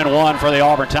a 1-and-1 for the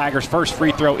Auburn Tigers. First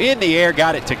free throw in the air,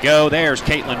 got it to go. There's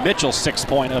Caitlin Mitchell's 6th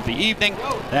point of the evening.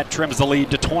 That trims the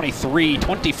lead to 23.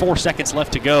 24 seconds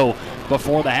left to go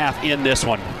before the half in this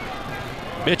one.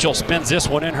 Mitchell spins this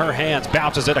one in her hands,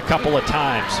 bounces it a couple of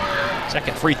times.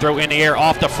 Second free throw in the air,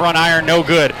 off the front iron, no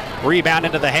good. Rebound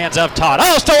into the hands of Todd.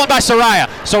 Oh, stolen by Soraya.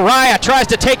 Soraya tries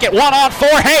to take it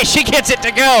 1-on-4. Hey, she gets it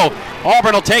to go.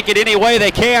 Auburn will take it any way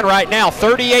they can right now.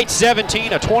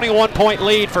 38-17, a 21-point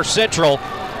lead for Central.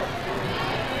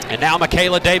 And now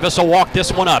Michaela Davis will walk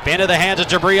this one up into the hands of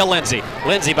Jabria Lindsay.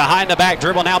 Lindsay behind the back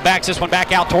dribble, now backs this one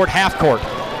back out toward half court.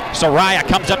 Soraya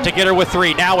comes up to get her with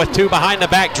 3. Now with 2 behind the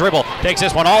back dribble. Takes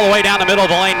this one all the way down the middle of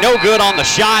the lane. No good on the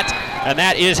shot. And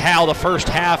that is how the first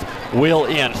half will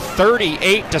end.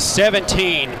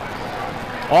 38-17.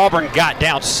 Auburn got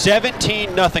down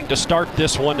 17-0 to start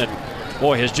this one, and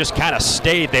boy, has just kind of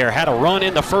stayed there. Had a run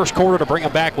in the first quarter to bring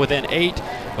them back within 8.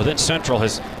 But then Central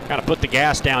has kind of put the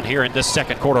gas down here in this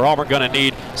second quarter. Auburn going to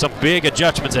need some big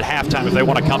adjustments at halftime if they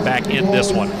want to come back in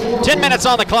this one. 10 minutes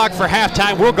on the clock for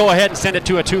halftime. We'll go ahead and send it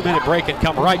to a 2-minute break and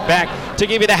come right back to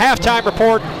give you the halftime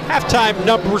report, halftime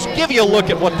numbers, give you a look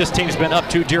at what this team's been up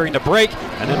to during the break,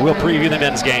 and then we'll preview the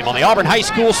men's game on the Auburn High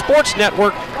School Sports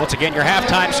Network. Once again, your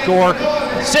halftime score,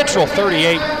 Central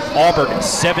 38, Auburn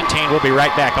 17. We'll be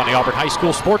right back on the Auburn High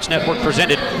School Sports Network,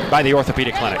 presented by the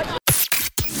Orthopedic Clinic.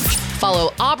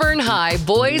 Follow Auburn High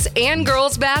boys and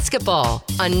girls basketball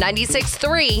on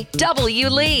 96.3 W.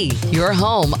 Lee, your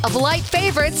home of light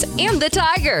favorites and the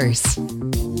Tigers.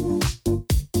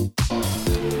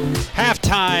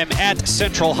 Halftime at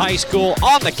Central High School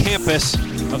on the campus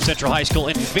of Central High School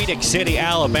in Phoenix City,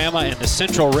 Alabama, and the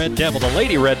Central Red Devil, the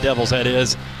Lady Red Devils that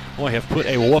is, boy, have put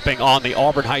a whooping on the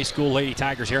Auburn High School Lady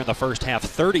Tigers here in the first half.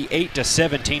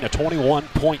 38-17, a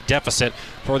 21-point deficit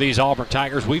for these Auburn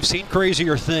Tigers. We've seen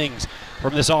crazier things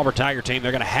from this Auburn Tiger team.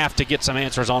 They're going to have to get some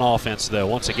answers on offense, though.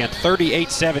 Once again,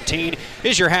 38-17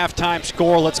 is your halftime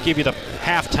score. Let's give you the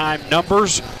halftime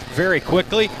numbers very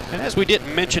quickly. And as we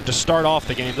didn't mention to start off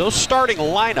the game, those starting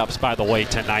lineups, by the way,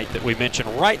 tonight that we mentioned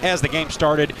right as the game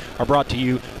started are brought to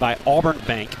you by Auburn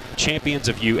Bank, champions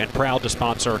of you and proud to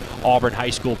sponsor Auburn High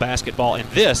School basketball. And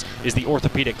this is the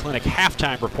Orthopedic Clinic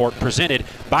halftime report presented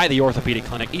by the Orthopedic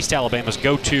Clinic, East Alabama's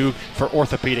go-to for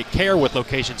orthopedic care, with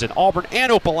locations in Auburn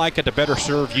and Opelika to better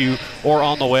serve you, or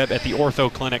on the web at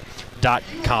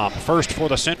theorthoclinic.com. First for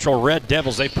the Central Red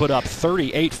Devils, they put up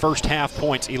 38 first half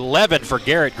points, 11 for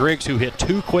Garrett Griggs, who hit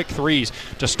 2 quick threes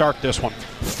to start this one.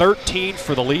 13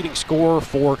 for the leading scorer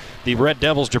for the Red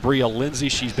Devils, Jabria Lindsay.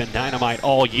 She's been dynamite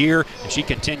all year, and she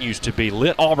continues to be.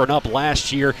 Lit Auburn up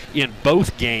last year in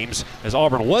both games, as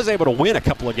Auburn was able to win a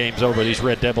couple of games over these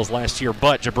Red Devils last year,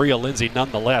 but Jabria Lindsay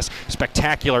nonetheless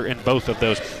spectacular in both of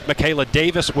those. Michaela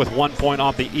Davis with 1 point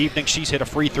on the evening. She's hit a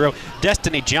free throw.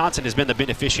 Destiny Johnson has been the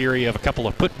beneficiary of a couple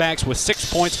of putbacks with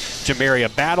 6 points.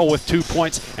 Jamaria Battle with 2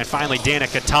 points. And finally,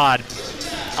 Danica Todd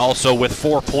also with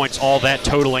 4 points, all that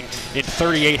totaling in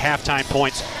 38 halftime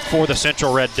points for the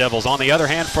Central Red Devils. On the other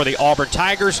hand, for the Auburn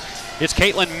Tigers, it's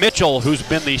Caitlin Mitchell who's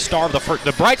been the star of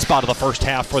the bright spot of the first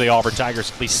half for the Auburn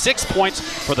Tigers. At least 6 points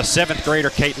for the 7th grader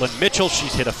Caitlin Mitchell.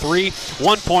 She's hit a 3.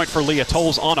 1 point for Leah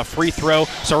Tolles on a free throw.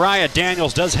 Soraya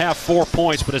Daniels does have 4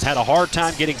 points, but has had a hard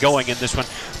time getting going in this one.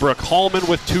 Brooke Hallman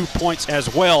with 2 points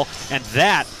as well. And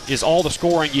that is all the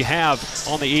scoring you have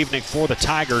on the evening for the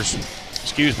Tigers.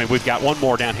 Excuse me, we've got one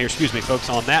more down here. Excuse me, folks,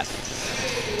 on that.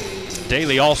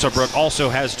 Daly Alsobrook also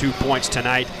has 2 points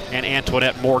tonight, and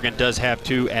Antoinette Morgan does have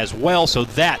 2 as well. So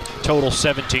that totals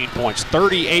 17 points.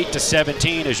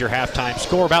 38-17 is your halftime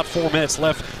score. About 4 minutes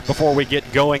left before we get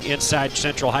going inside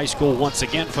Central High School once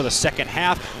again for the second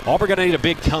half. Auburn going to need a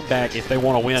big comeback if they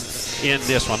want to win in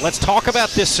this one. Let's talk about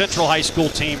this Central High School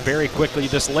team very quickly.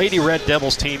 This Lady Red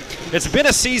Devils team, it's been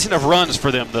a season of runs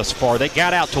for them thus far. They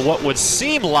got out to what would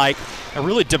seem like a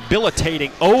really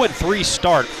debilitating 0-3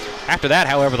 start. After that,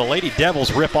 however, the Lady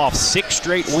Devils rip off 6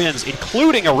 straight wins,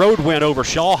 including a road win over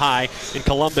Shaw High in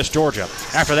Columbus, Georgia.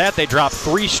 After that, they drop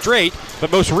 3 straight,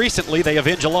 but most recently they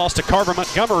avenge a loss to Carver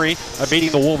Montgomery by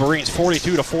beating the Wolverines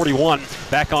 42-41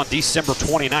 back on December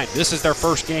 29th. This is their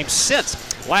first game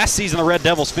since last season. The Red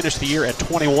Devils finished the year at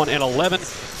 21-11,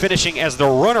 finishing as the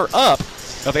runner-up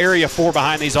of Area 4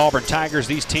 behind these Auburn Tigers.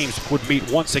 These teams would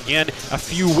meet once again a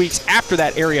few weeks after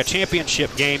that area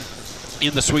championship game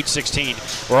in the Sweet 16,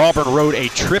 where Auburn rode a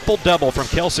triple-double from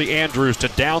Kelsey Andrews to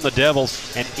down the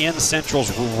Devils and end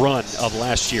Central's run of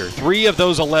last year. 3 of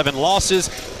those 11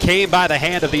 losses came by the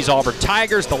hand of these Auburn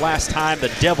Tigers. The last time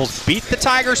the Devils beat the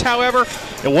Tigers, however,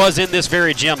 it was in this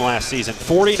very gym last season.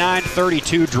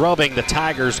 49-32, drubbing the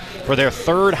Tigers for their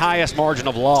 3rd highest margin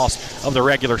of loss of the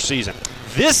regular season.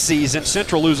 This season,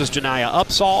 Central loses Janiyah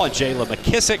Upsall and Jayla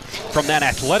McKissick from that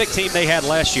athletic team they had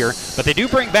last year, but they do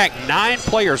bring back 9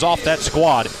 players off that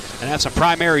squad, and that's some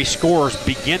primary scorers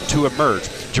begin to emerge.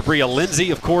 Jabria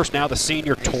Lindsay, of course, now the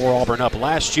senior, tore Auburn up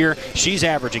last year. She's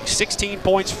averaging 16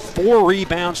 points, 4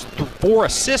 rebounds, 4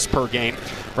 assists per game.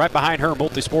 Right behind her,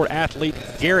 multi-sport athlete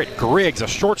Garrett Griggs, a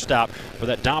shortstop for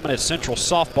that dominant Central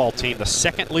softball team, the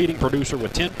 2nd leading producer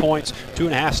with 10 points,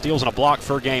 2.5 steals, and a block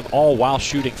per game, all while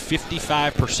shooting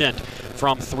 55%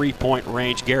 from 3-point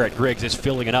range. Garrett Griggs is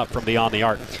filling it up from beyond the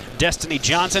arc. Destiny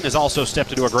Johnson has also stepped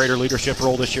into a greater leadership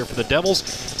role this year for the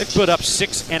Devils. They've put up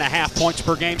 6.5 points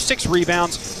per game, 6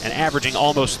 rebounds, and averaging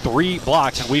almost 3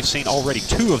 blocks, and we've seen already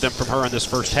 2 of them from her in this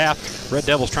first half. Red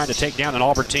Devils trying to take down an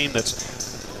Auburn team that's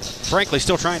frankly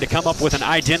still trying to come up with an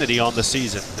identity on the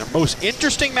season. Their most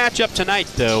interesting matchup tonight,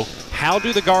 though, how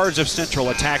do the guards of Central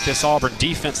attack this Auburn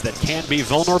defense that can be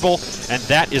vulnerable? And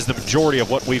that is the majority of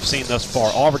what we've seen thus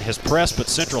far. Auburn has pressed, but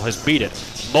Central has beat it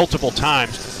multiple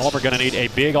times. Auburn going to need a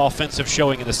big offensive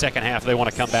showing in the second half. They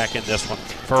want to come back in this one.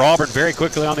 For Auburn, very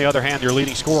quickly on the other hand, your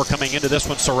leading scorer coming into this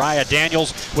one, Soraya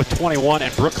Daniels with 21,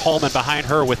 and Brooke Hallman behind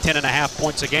her with 10.5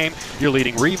 points a game. Your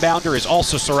leading rebounder is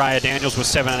also Soraya Daniels with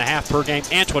 7.5 per game.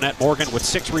 Antoinette Morgan with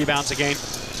 6 rebounds a game.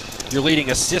 Your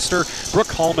leading assister,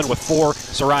 Brooke Hallman with 4,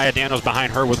 Soraya Daniels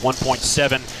behind her with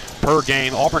 1.7 per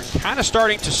game. Auburn kind of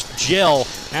starting to gel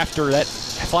after that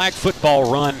flag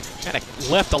football run kind of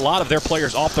left a lot of their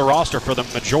players off the roster for the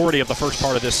majority of the first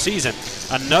part of this season.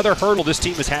 Another hurdle this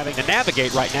team is having to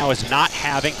navigate right now is not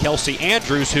having Kelsey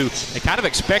Andrews, who they kind of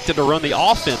expected to run the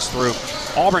offense through.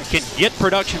 Auburn can get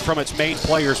production from its main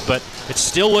players, but it's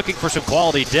still looking for some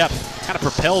quality depth, kind of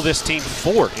propel this team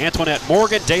forward. Antoinette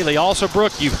Morgan, Daly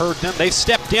Alsobrook, you've heard them. They've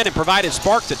stepped in and provided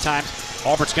sparks at times.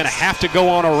 Auburn's going to have to go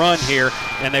on a run here,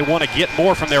 and they want to get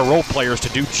more from their role players to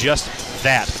do just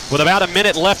that. With about a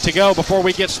minute left to go before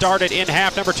we get started in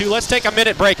half number 2, let's take a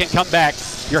minute break and come back.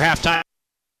 Your halftime.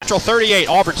 Central 38,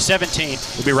 Auburn 17.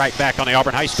 We'll be right back on the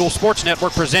Auburn High School Sports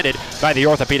Network, presented by the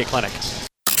Orthopedic Clinic.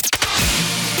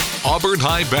 Auburn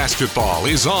High basketball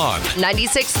is on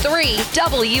 96.3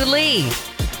 W. Lee.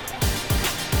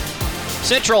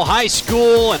 Central High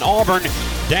School and Auburn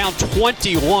down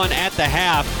 21 at the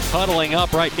half, huddling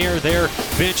up right near their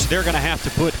bench. They're going to have to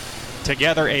put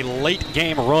together a late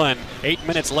game run. 8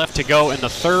 minutes left to go in the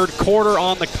third quarter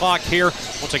on the clock here.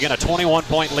 Once again, a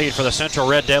 21-point lead for the Central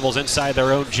Red Devils inside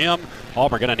their own gym.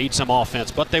 Auburn going to need some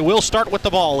offense, but they will start with the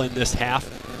ball in this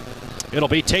half. It'll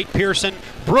be Tate Pearson,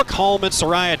 Brooke Hallman,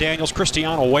 Soraya Daniels,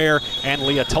 Christiana Ware, and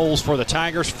Leah Tolles for the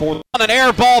Tigers. For an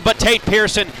air ball, but Tate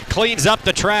Pearson cleans up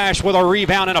the trash with a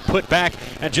rebound and a putback,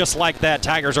 and just like that,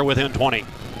 Tigers are within 20.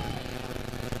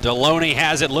 Deloney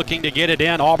has it, looking to get it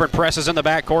in. Auburn presses in the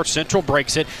backcourt. Central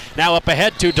breaks it. Now up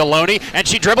ahead to Deloney, and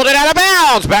she dribbled it out of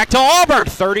bounds. Back to Auburn.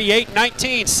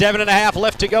 38-19. 7.5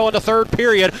 left to go in the third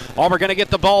period. Auburn going to get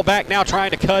the ball back now,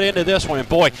 trying to cut into this one. And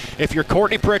boy, if you're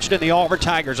Courtney Pritchett and the Auburn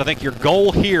Tigers, I think your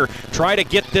goal here, try to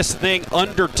get this thing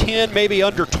under 10, maybe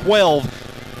under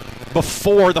 12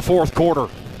 before the fourth quarter.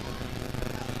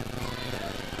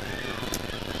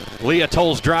 Leah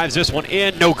Tolles drives this one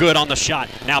in, no good on the shot.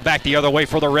 Now back the other way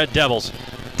for the Red Devils.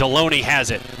 Deloney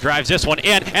has it, drives this one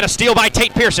in, and a steal by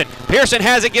Tate Pearson. Pearson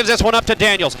has it, gives this one up to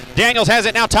Daniels. Daniels has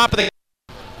it now, top of the...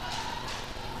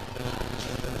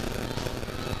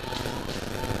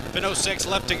 7:06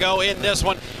 left to go in this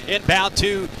one. Inbound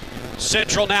to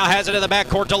Central, now has it in the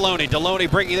backcourt.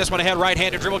 Deloney bringing this one ahead,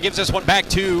 right-handed dribble, gives this one back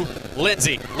to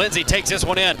Lindsay. Lindsay takes this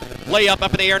one in. Layup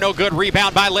up in the air, no good.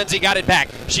 Rebound by Lindsay, got it back.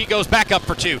 She goes back up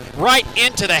for 2. Right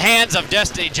into the hands of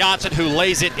Destiny Johnson, who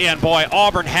lays it in. Boy,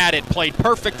 Auburn had it, played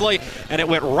perfectly, and it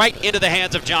went right into the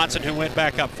hands of Johnson, who went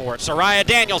back up for it. Soraya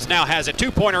Daniels now has it.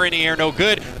 2-pointer in the air, no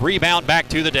good. Rebound back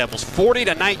to the Devils.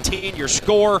 40-19 your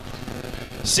score.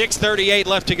 6:38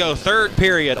 left to go, third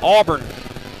period. Auburn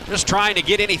just trying to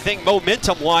get anything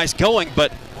momentum-wise going,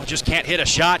 but just can't hit a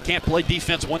shot, can't play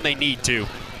defense when they need to.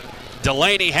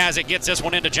 Delaney has it, gets this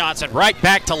one into Johnson. Right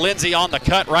back to Lindsay on the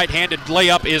cut. Right-handed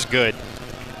layup is good.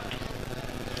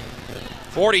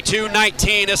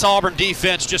 42-19, this Auburn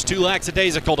defense just too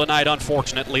lackadaisical tonight,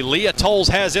 unfortunately. Leah Tolles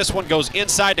has this one, goes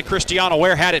inside to Christiana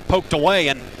Ware, had it poked away,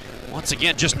 and once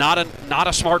again, just not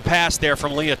a smart pass there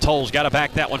from Leah Tolles. Got to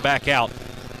back that one back out.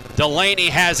 Delaney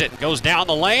has it, goes down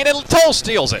the lane, and Tolles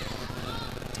steals it.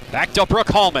 Back to Brooke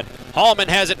Hallman. Hallman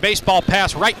has it, baseball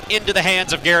pass right into the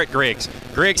hands of Garrett Griggs.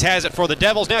 Griggs has it for the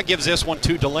Devils, now gives this one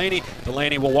to Delaney.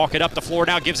 Delaney will walk it up the floor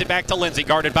now, gives it back to Lindsay,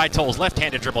 guarded by Tolles.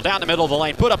 Left-handed dribble down the middle of the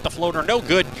lane, put up the floater, no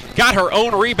good. Got her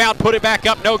own rebound, put it back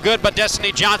up, no good, but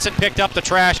Destiny Johnson picked up the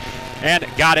trash and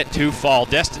got it to fall.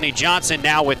 Destiny Johnson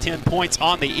now with 10 points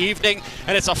on the evening,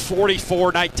 and it's a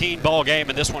 44-19 ball game,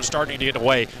 and this one's starting to get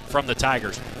away from the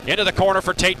Tigers. Into the corner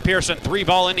for Tate Pearson,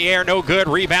 3-ball in the air, no good.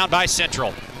 Rebound by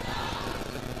Central.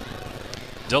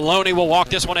 Deloney will walk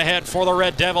this one ahead for the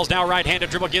Red Devils. Now right-handed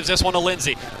dribble, gives this one to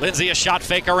Lindsay. Lindsay a shot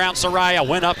fake around Soraya.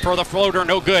 Went up for the floater,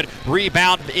 no good.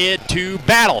 Rebound into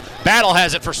Battle. Battle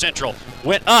has it for Central.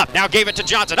 Went up, now gave it to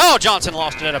Johnson. Oh, Johnson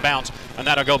lost it out of bounds, and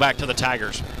that'll go back to the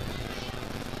Tigers.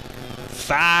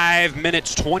 5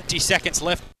 minutes, 20 seconds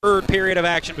left. Third period of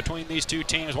action between these two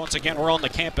teams. Once again, we're on the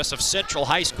campus of Central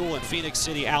High School in Phoenix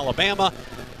City, Alabama.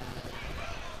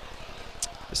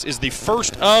 This is the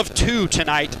first of 2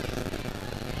 tonight.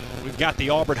 We've got the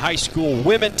Auburn High School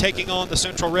women taking on the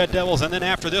Central Red Devils, and then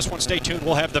after this one, stay tuned,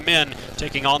 we'll have the men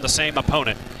taking on the same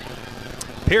opponent.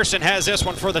 Pearson has this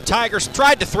one for the Tigers.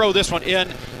 Tried to throw this one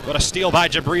in, but a steal by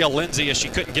Jabria Lindsay as she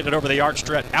couldn't get it over the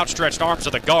outstretched arms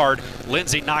of the guard.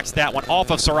 Lindsay knocks that one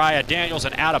off of Soraya Daniels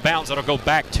and out of bounds. It'll go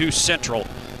back to Central.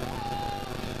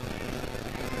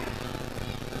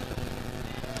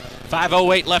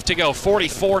 5:08 left to go.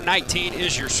 44-19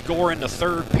 is your score in the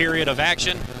third period of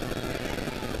action.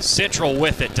 Central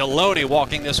with it. Deloney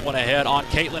walking this one ahead on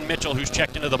Caitlin Mitchell, who's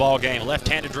checked into the ball game.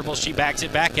 Left-handed dribble, she backs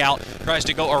it back out, tries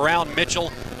to go around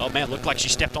Mitchell. Oh man, looked like she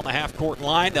stepped on the half-court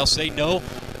line. They'll say no.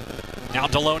 Now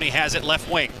Deloney has it left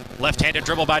wing. Left-handed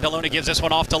dribble by Deloney gives this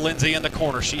one off to Lindsay in the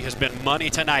corner. She has been money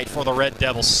tonight for the Red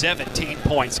Devils. 17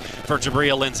 points for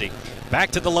Jabria Lindsay.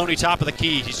 Back to Deloney, top of the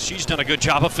key. She's done a good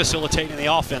job of facilitating the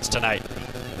offense tonight.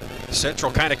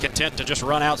 Central kind of content to just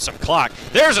run out some clock.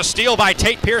 There's a steal by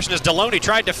Tate Pearson as Deloney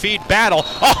tried to feed Battle.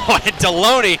 Oh, and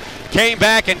Deloney came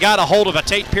back and got a hold of a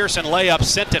Tate Pearson layup,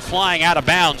 sent it flying out of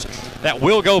bounds. That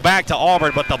will go back to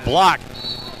Auburn, but the block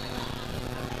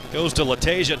goes to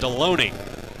Latasia Deloney.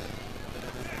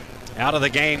 Out of the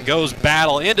game goes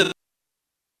Battle. Into the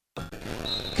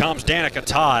comes Danica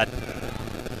Todd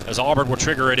as Auburn will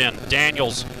trigger it in.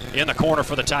 Daniels in the corner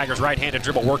for the Tigers. Right-handed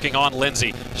dribble working on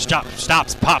Lindsay.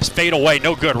 Stops, pops, fade away,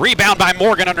 no good. Rebound by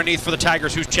Morgan underneath for the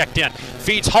Tigers, who's checked in.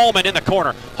 Feeds Hallman in the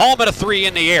corner. Hallman a three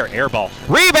in the air. Air ball.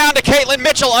 Rebound to Caitlin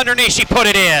Mitchell underneath. She put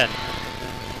it in.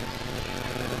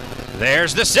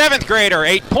 There's the 7th grader.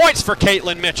 8 points for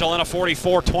Caitlin Mitchell in a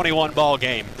 44-21 ball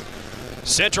game.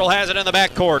 Central has it in the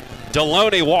backcourt.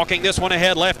 Deloney walking this one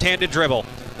ahead, left-handed dribble.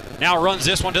 Now runs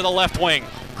this one to the left wing.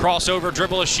 Crossover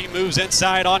dribble as she moves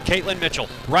inside on Caitlin Mitchell.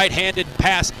 Right-handed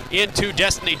pass into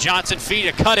Destiny Johnson. Feed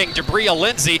a cutting Jabria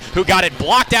Lindsay, who got it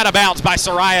blocked out of bounds by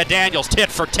Soraya Daniels. Tit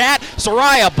for tat.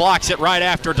 Soraya blocks it right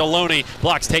after Deloney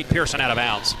blocks Tate Pearson out of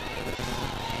bounds.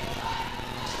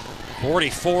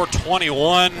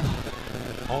 44-21.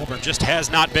 Auburn just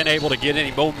has not been able to get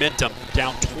any momentum.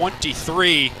 Down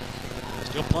 23.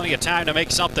 Still plenty of time to make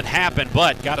something happen,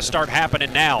 but got to start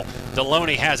happening now.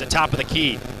 Deloney has it top of the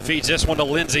key. Feeds this one to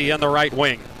Lindsay in the right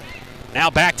wing. Now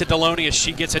back to Deloney as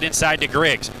she gets it inside to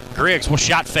Griggs. Griggs will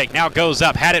shot fake. Now goes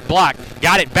up. Had it blocked.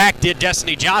 Got it back. Did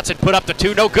Destiny Johnson. Put up the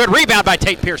two. No good. Rebound by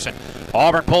Tate Pearson.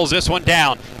 Auburn pulls this one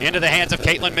down into the hands of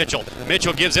Caitlin Mitchell.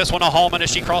 Mitchell gives this one to Hallman as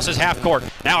she crosses half court.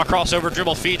 Now a crossover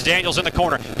dribble feeds Daniels in the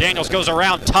corner. Daniels goes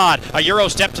around Todd. A Euro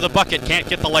step to the bucket. Can't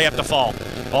get the layup to fall.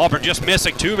 Auburn just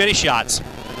missing too many shots.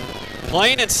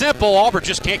 Plain and simple, Auburn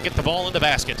just can't get the ball in the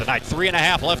basket tonight.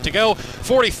 3.5 left to go.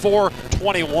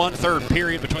 44-21, third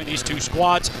period between these two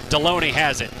squads. Deloney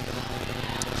has it.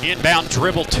 Inbound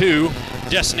dribble to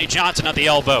Destiny Johnson at the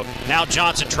elbow. Now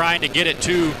Johnson trying to get it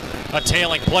to a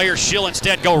tailing player. She'll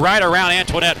instead go right around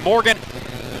Antoinette Morgan,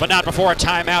 but not before a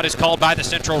timeout is called by the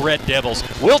Central Red Devils.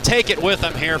 We'll take it with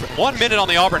them here. 1 minute on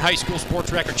the Auburn High School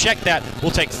Sports Record. Check that.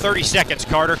 We'll take 30 seconds,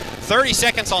 Carter. 30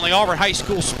 seconds on the Auburn High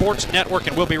School Sports Network,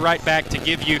 and we'll be right back to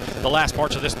give you the last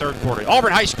parts of this third quarter.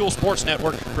 Auburn High School Sports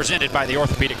Network, presented by the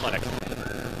Orthopedic Clinic.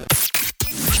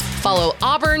 Follow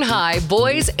Auburn High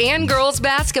boys and girls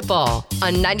basketball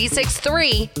on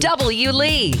 96.3 W.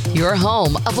 Lee, your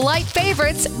home of light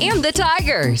favorites and the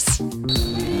Tigers.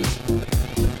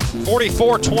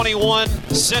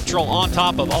 44-21, Central on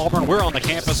top of Auburn. We're on the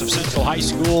campus of Central High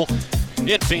School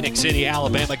in Phoenix City,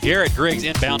 Alabama. Garrett Griggs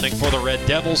inbounding for the Red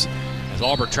Devils as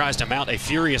Auburn tries to mount a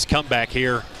furious comeback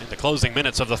here in the closing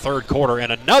minutes of the third quarter.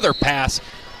 And another pass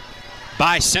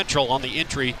by Central on the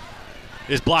entry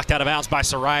is blocked out of bounds by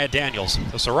Soraya Daniels.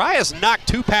 So Soraya's knocked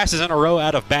 2 passes in a row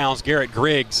out of bounds. Garrett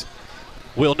Griggs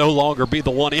will no longer be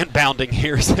the one inbounding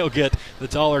here, as he'll get the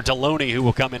taller Deloney, who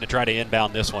will come in to try to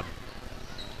inbound this one.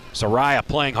 Soraya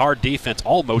playing hard defense,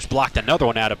 almost blocked another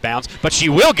one out of bounds, but she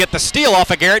will get the steal off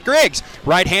of Garrett Griggs.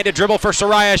 Right-handed dribble for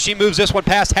Soraya as she moves this one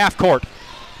past half court.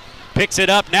 Picks it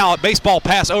up now, a baseball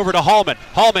pass over to Hallman.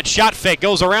 Hallman shot fake,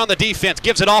 goes around the defense,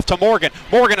 gives it off to Morgan.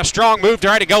 Morgan a strong move,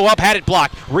 trying to go up, had it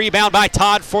blocked. Rebound by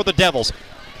Todd for the Devils.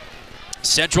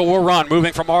 Central will run,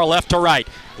 moving from our left to right.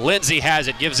 Lindsay has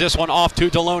it, gives this one off to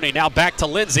Deloney. Now back to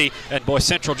Lindsay, and boy,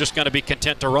 Central just going to be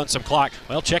content to run some clock.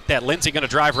 Well, check that. Lindsay going to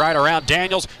drive right around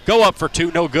Daniels. Go up for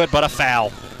 2, no good, but a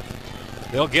foul.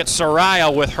 They'll get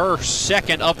Soraya with her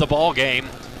second of the ball game.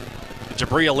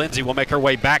 Jabria Lindsay will make her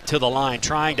way back to the line,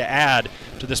 trying to add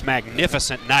to this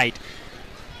magnificent night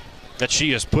that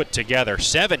she has put together.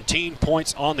 17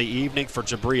 points on the evening for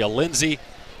Jabria Lindsay,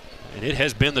 and it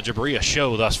has been the Jabria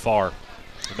show thus far.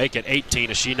 To make it 18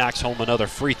 as she knocks home another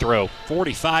free throw.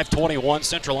 45-21,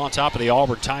 Central on top of the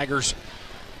Auburn Tigers.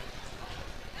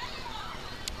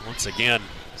 Once again,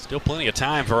 still plenty of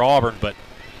time for Auburn, but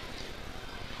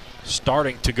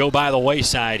starting to go by the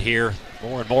wayside here.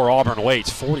 More and more Auburn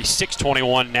waits.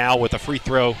 46-21 now with a free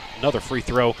throw, another free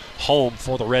throw home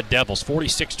for the Red Devils.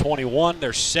 46-21,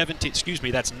 there's 17,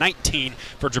 that's 19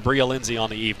 for Jabria Lindsay on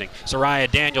the evening. Soraya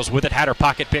Daniels with it, had her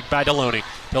pocket picked by Deloney.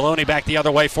 Deloney back the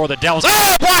other way for the Devils.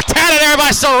 Oh, blocked out of there by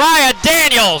Soraya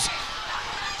Daniels.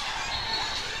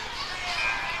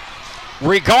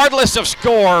 Regardless of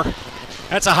score,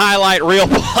 that's a highlight reel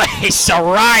play.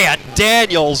 Soraya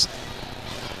Daniels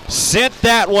sent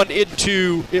that one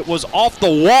into, it was off the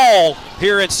wall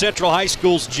here at Central High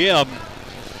School's gym.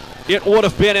 It would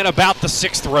have been in about the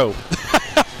 6th row.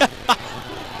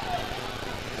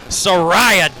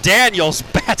 Soraya Daniels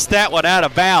bats that one out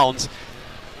of bounds.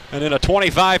 And in a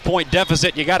 25-point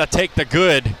deficit, you got to take the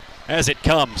good as it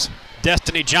comes.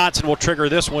 Destiny Johnson will trigger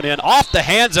this one in off the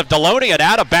hands of Deloney and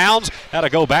out of bounds. Had to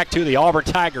go back to the Auburn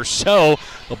Tigers. So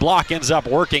the block ends up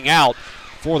working out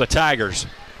for the Tigers.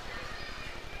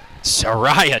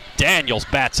 Soraya Daniels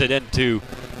bats it into,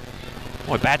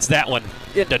 bats that one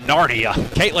into Narnia.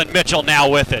 Caitlin Mitchell now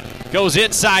with it. Goes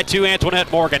inside to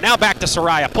Antoinette Morgan. Now back to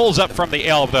Soraya. Pulls up from the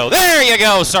elbow. There you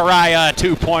go, Soraya.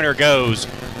 Two-pointer goes.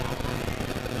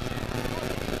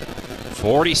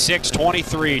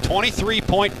 46-23.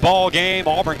 23-point ball game.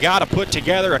 Auburn got to put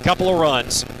together a couple of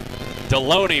runs.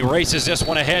 Deloney races this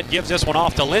one ahead. Gives this one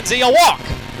off to Lindsay. A walk.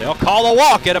 They'll call a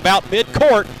walk at about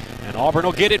midcourt. And Auburn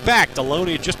will get it back.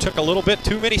 Deloney just took a little bit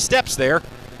too many steps there.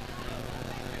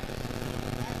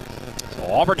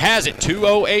 So Auburn has it.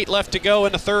 2:08 left to go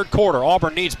in the third quarter.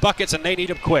 Auburn needs buckets, and they need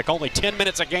them quick. Only 10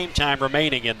 minutes of game time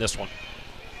remaining in this one.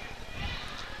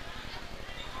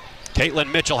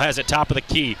 Caitlin Mitchell has it top of the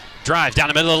key. Drives down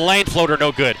the middle of the lane. Floater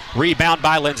no good. Rebound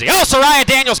by Lindsay. Oh, Soraya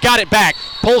Daniels got it back.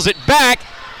 Pulls it back.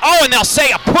 Oh, and they'll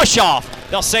say a push-off.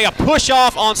 They'll say a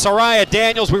push-off on Soraya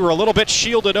Daniels. We were a little bit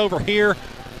shielded over here.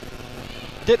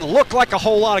 Didn't look like a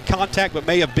whole lot of contact, but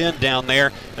may have been down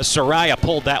there as Soraya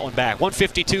pulled that one back.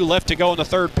 1:52 left to go in the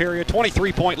third period.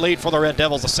 23-point lead for the Red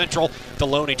Devils. The Central.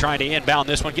 Deloney trying to inbound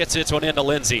this one. Gets this one into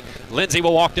Lindsay. Lindsay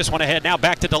will walk this one ahead. Now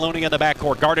back to Deloney in the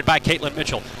backcourt. Guarded by Caitlin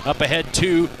Mitchell. Up ahead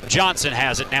to Johnson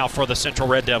has it now for the Central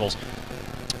Red Devils.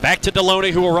 Back to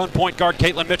Deloney, who will run point guard.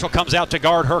 Caitlin Mitchell comes out to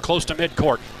guard her close to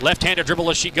midcourt. Left-handed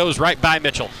dribble as she goes right by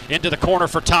Mitchell. Into the corner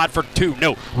for Todd for two.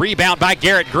 No. Rebound by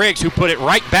Garrett Griggs, who put it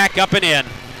right back up and in.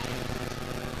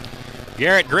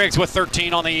 Garrett Griggs with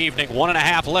 13 on the evening.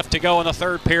 1.5 left to go in the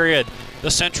third period.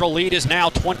 The Central lead is now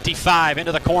 25.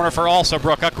 Into the corner for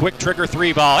Alsobrook. A quick trigger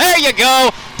three ball. There you go.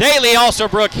 Daly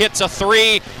Alsobrook hits a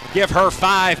three. Give her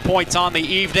 5 points on the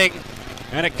evening.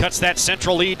 And it cuts that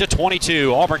Central lead to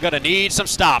 22. Auburn going to need some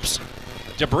stops.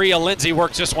 Jabria Lindsay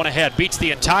works this one ahead. Beats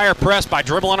the entire press by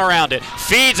dribbling around it.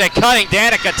 Feeds a cutting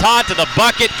Danica Todd to the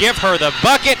bucket. Give her the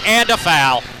bucket and a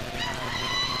foul.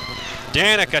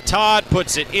 Danica Todd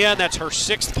puts it in. That's her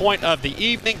 6th point of the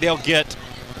evening. They'll get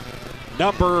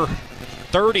number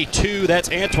 32. That's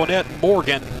Antoinette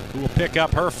Morgan, who will pick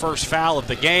up her first foul of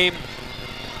the game.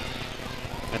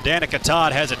 And Danica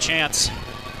Todd has a chance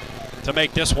to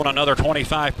make this one another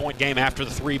 25-point game after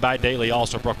the three by Daly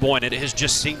Alsobrook. Boy, and it has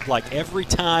just seemed like every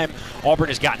time Auburn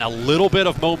has gotten a little bit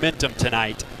of momentum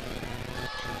tonight,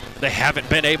 they haven't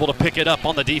been able to pick it up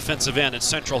on the defensive end, and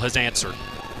Central has answered.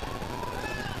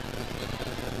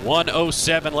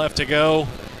 1:07 left to go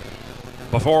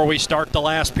before we start the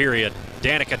last period.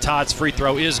 Danica Todd's free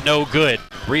throw is no good.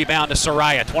 Rebound to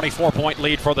Soraya. 24-point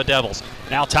lead for the Devils.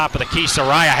 Now top of the key.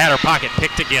 Soraya had her pocket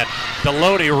picked again.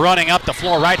 Deloney running up the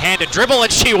floor. Right-handed dribble,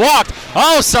 and she walked.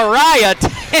 Oh, Soraya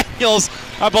Daniels.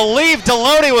 I believe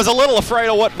Deloney was a little afraid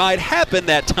of what might happen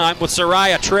that time with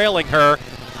Soraya trailing her.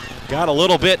 Got a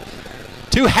little bit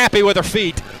too happy with her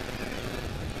feet.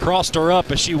 Crossed her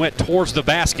up as she went towards the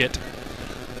basket.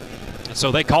 And so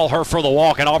they call her for the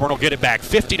walk, and Auburn will get it back.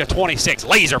 50-26.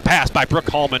 Laser pass by Brooke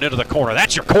Hallman into the corner.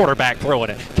 That's your quarterback throwing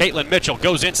it. Caitlin Mitchell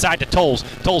goes inside to Tolles.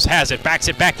 Tolles has it, backs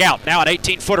it back out. Now an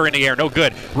 18-footer in the air, no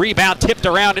good. Rebound tipped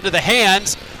around into the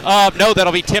hands of, no,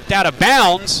 that'll be tipped out of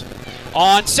bounds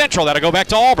on Central. That'll go back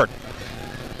to Auburn.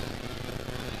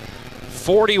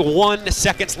 41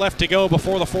 seconds left to go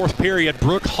before the fourth period.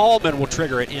 Brooke Hallman will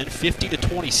trigger it in.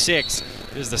 50-26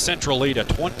 is the Central lead. A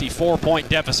 24-point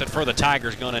deficit for the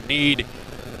Tigers. Going to need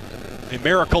a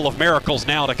miracle of miracles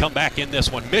now to come back in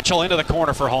this one. Mitchell into the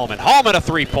corner for Hallman. Hallman a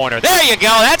three-pointer. There you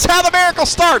go. That's how the miracle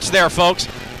starts there, folks.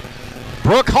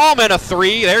 Brooke Hallman a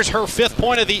three. There's her 5th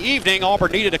point of the evening.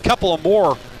 Auburn needed a couple of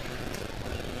more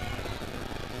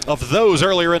of those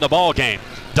earlier in the ball game.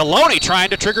 Deloney trying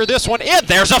to trigger this one in.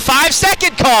 There's a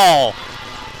 5-second call.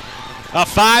 A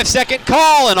 5-second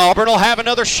call, and Auburn will have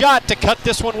another shot to cut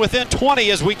this one within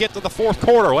 20 as we get to the fourth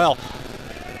quarter. Well,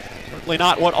 certainly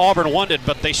not what Auburn wanted,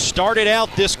 but they started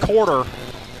out this quarter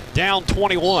down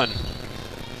 21.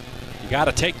 You got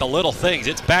to take the little things.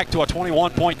 It's back to a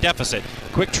 21-point deficit.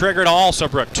 Quick trigger to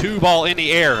Alsobrook. 2-ball in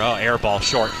the air. Oh, air ball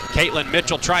short. Caitlin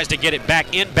Mitchell tries to get it back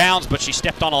inbounds, but she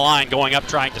stepped on a line going up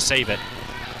trying to save it.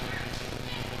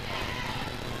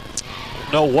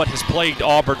 Know what has plagued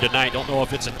Auburn tonight. Don't know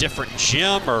if it's a different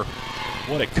gym or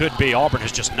what it could be. Auburn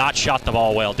has just not shot the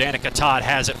ball well. Danica Todd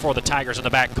has it for the Tigers in the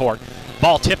backcourt.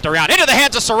 Ball tipped around into the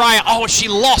hands of Soraya. Oh, she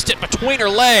lost it between her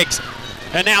legs.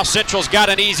 And now Central's got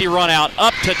an easy run out.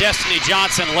 Up to Destiny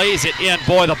Johnson, lays it in.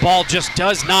 Boy, the ball just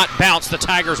does not bounce the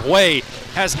Tigers' way.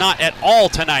 Has not at all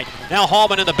tonight. Now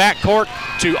Hallman in the backcourt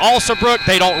to Alsobrook.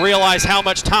 They don't realize how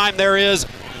much time there is,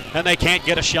 and they can't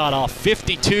get a shot off.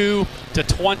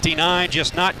 52-29,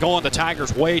 just not going the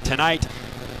Tigers' way tonight.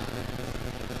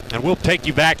 And we'll take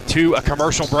you back to a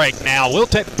commercial break now. We'll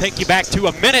take you back to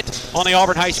a minute on the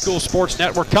Auburn High School Sports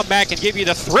Network. Come back and give you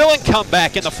the thrilling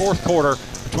comeback in the fourth quarter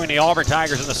between the Auburn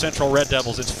Tigers and the Central Red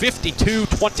Devils. It's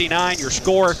 52-29, your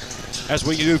score as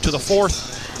we move to the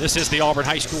fourth. This is the Auburn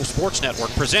High School Sports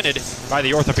Network, presented by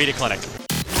the Orthopedic Clinic.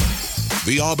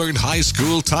 The Auburn High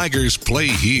School Tigers play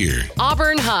here.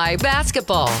 Auburn High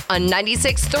basketball on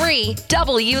 96.3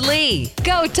 W. Lee.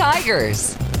 Go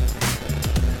Tigers!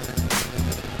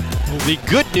 Well, the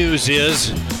good news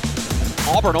is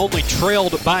Auburn only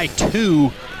trailed by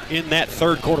 2 in that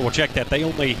third quarter. We'll check that. They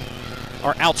only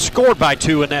are outscored by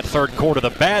 2 in that third quarter.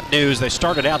 The bad news, they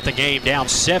started out the game down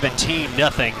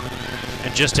 17-0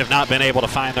 and just have not been able to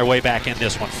find their way back in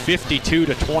this one.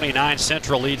 52-29,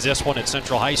 Central leads this one at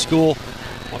Central High School.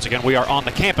 Once again, we are on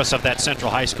the campus of that Central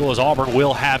High School as Auburn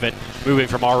will have it, moving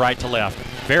from our right to left.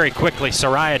 Very quickly,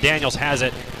 Soraya Daniels has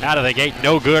it out of the gate.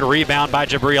 No good. Rebound by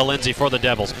Jabria Lindsay for the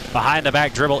Devils. Behind the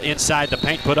back dribble inside the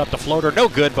paint. Put up the floater. No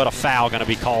good, but a foul going to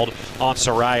be called on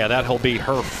Soraya. That'll be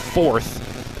her fourth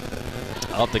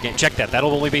of the game. Check that.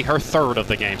 That'll only be her third of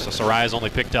the game. So Soraya's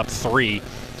only picked up 3.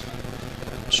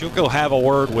 She'll go have a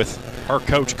word with her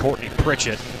coach, Courtney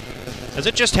Pritchett, as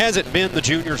it just hasn't been the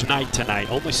juniors' night tonight.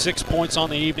 Only 6 points on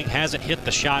the evening. Hasn't hit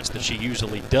the shots that she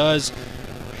usually does.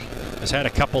 Has had a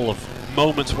couple of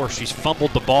moments where she's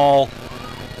fumbled the ball.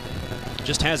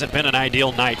 Just hasn't been an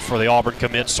ideal night for the Auburn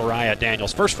commit, Soraya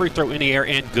Daniels. First free throw in the air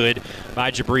and good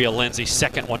by Jabria Lindsay.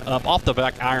 Second one up off the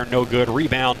back iron, no good.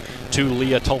 Rebound to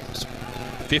Leah Tolles.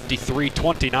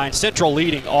 53-29. Central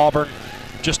leading Auburn.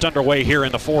 Just underway here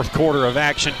in the fourth quarter of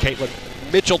action. Caitlin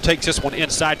Mitchell takes this one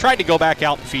inside. Tried to go back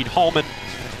out and feed Hallman,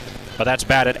 but that's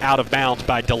batted out of bounds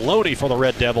by Deloney for the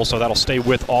Red Devils, so that'll stay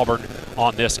with Auburn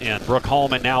on this end. Brooke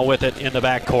Hallman now with it in the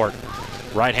backcourt.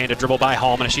 Right-handed dribble by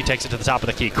Hallman as she takes it to the top of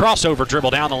the key. Crossover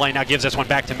dribble down the lane, now gives this one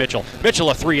back to Mitchell. Mitchell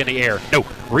a 3 in the air. No.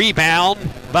 Rebound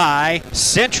by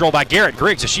Central by Garrett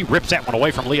Griggs as she rips that one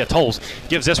away from Leah Tolles.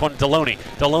 Gives this one to Deloney.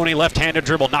 Deloney left-handed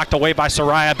dribble, knocked away by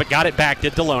Soraya, but got it back,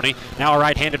 did Deloney. Now a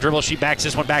right-handed dribble, she backs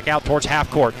this one back out towards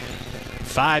half court.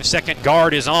 5-second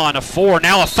guard is on, a 4,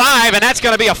 now a 5, and that's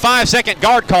going to be a 5-second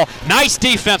guard call. Nice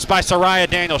defense by Soraya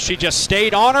Daniels. She just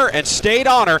stayed on her and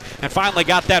finally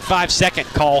got that 5-second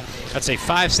call. That's a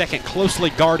 5-second closely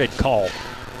guarded call.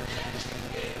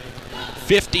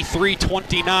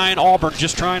 53-29, Auburn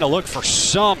just trying to look for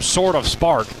some sort of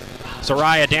spark.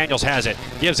 Soraya Daniels has it,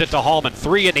 gives it to Hallman,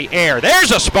 3 in the air.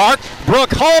 There's a spark.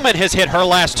 Brooke Hallman has hit her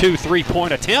last 2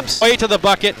 3-point attempts. Way to the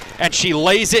bucket, and she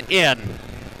lays it in.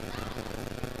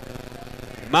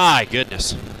 My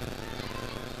goodness.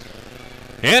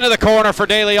 Into the corner for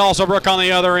Daly Alsobrook on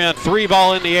the other end. 3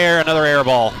 ball in the air, another air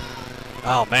ball.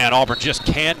 Oh man, Auburn just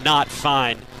cannot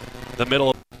find the middle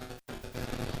of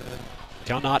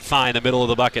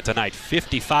the bucket tonight.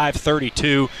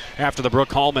 55-32 after the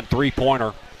Brooke Hallman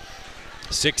 3-pointer.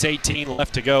 6:18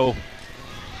 left to go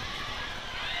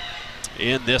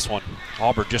in this one.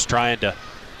 Auburn just trying to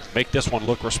make this one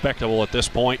look respectable at this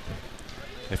point.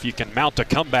 If you can mount a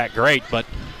comeback, great, but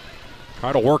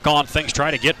try to work on things,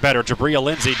 try to get better. Jabria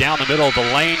Lindsay down the middle of the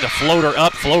lane. The floater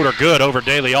up, floater good over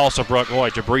Daly Alsobrook. Boy,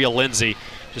 Jabria Lindsay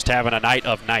just having a night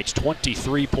of nights.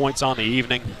 23 points on the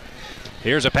evening.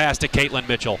 Here's a pass to Caitlin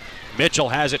Mitchell. Mitchell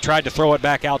has it, tried to throw it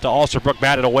back out to Alsobrook,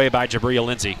 batted away by Jabria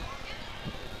Lindsay.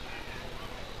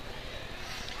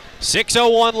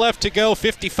 6:01 left to go.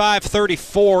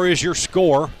 55-34 is your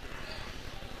score.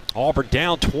 Auburn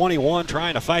down 21,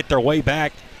 trying to fight their way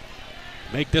back.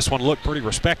 Make this one look pretty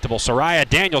respectable. Soraya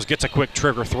Daniels gets a quick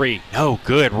trigger 3. No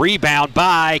good. Rebound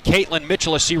by Caitlin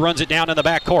Mitchell as she runs it down in the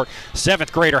backcourt.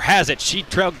 7th grader has it. She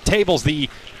tables the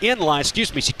inline, she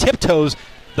tiptoes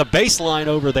the baseline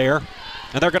over there.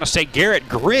 And they're going to say Garrett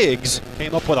Griggs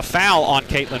came up with a foul on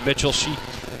Caitlin Mitchell. She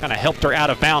kind of helped her out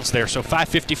of bounds there. So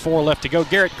 5:54 left to go.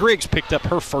 Garrett Griggs picked up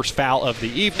her first foul of the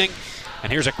evening.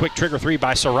 And here's a quick trigger 3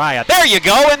 by Soraya. There you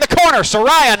go, in the corner.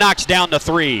 Soraya knocks down the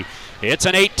 3. It's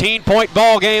an 18-point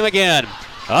ball game again.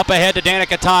 Up ahead to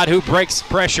Danica Todd, who breaks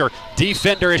pressure.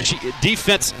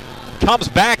 Defense comes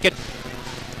back and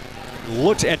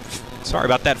looks at, sorry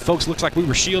about that, folks. Looks like we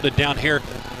were shielded down here.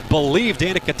 Believe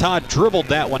Danica Todd dribbled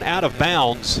that one out of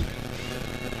bounds.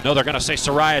 No, they're going to say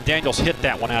Soraya Daniels hit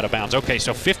that one out of bounds. Okay,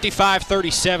 so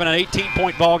 55-37, an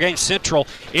 18-point ball game. Central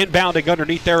inbounding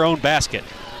underneath their own basket.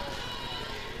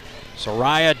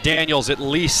 Soraya Daniels at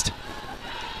least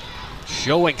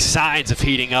showing signs of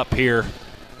heating up here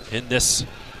in this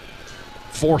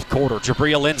fourth quarter.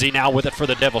 Jabria Lindsay now with it for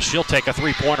the Devils. She'll take a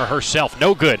three-pointer herself.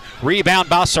 No good. Rebound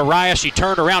by Soraya. She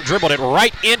turned around, dribbled it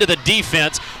right into the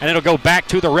defense, and it'll go back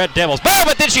to the Red Devils. Boom!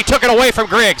 But then she took it away from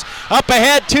Griggs. Up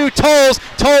ahead to Tolles.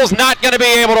 Tolles not going to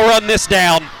be able to run this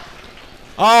down.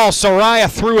 Oh,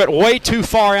 Soraya threw it way too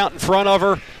far out in front of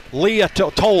her. Leah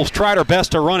Tolles tried her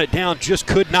best to run it down, just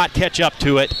could not catch up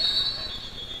to it.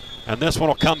 And this one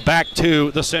will come back to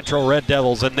the Central Red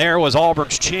Devils. And there was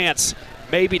Auburn's chance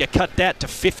maybe to cut that to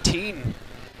 15.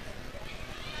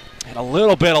 And a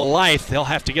little bit of life. They'll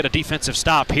have to get a defensive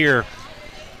stop here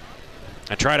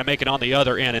and try to make it on the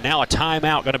other end. And now a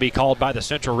timeout going to be called by the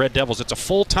Central Red Devils. It's a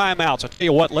full timeout. So I'll tell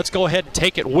you what, let's go ahead and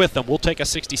take it with them. We'll take a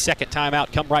 60-second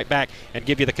timeout, come right back, and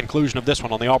give you the conclusion of this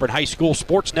one on the Auburn High School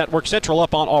Sports Network. Central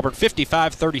up on Auburn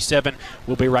 55-37.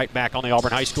 We'll be right back on the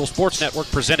Auburn High School Sports Network,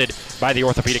 presented by the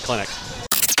Orthopedic Clinic.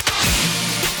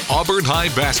 Auburn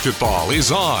High basketball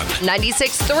is on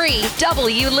 96.3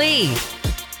 W. Lee.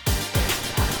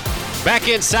 Back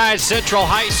inside Central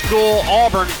High School,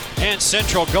 Auburn and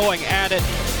Central going at it.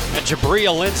 And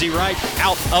Jabria Lindsay right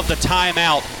out of the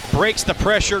timeout. Breaks the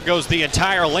pressure, goes the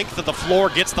entire length of the floor,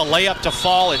 gets the layup to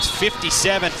fall. It's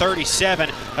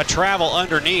 57-37, a travel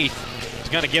underneath. He's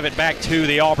going to give it back to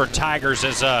the Auburn Tigers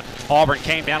as Auburn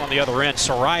came down on the other end.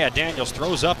 Soraya Daniels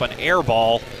throws up an air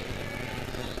ball.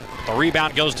 The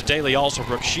rebound goes to Daly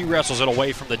Alsobrook. She wrestles it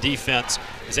away from the defense.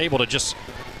 Is able to just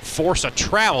force a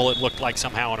travel, it looked like,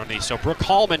 somehow underneath. So Brooke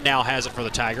Hallman now has it for the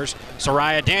Tigers.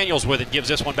 Soraya Daniels with it, gives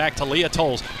this one back to Leah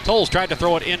Tolles. Tolles tried to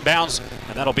throw it inbounds,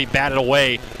 and that'll be batted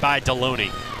away by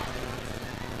Deloney.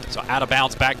 So out of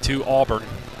bounds back to Auburn.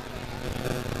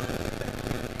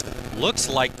 Looks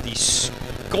like the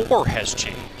score has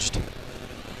changed.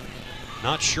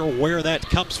 Not sure where that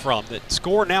comes from. The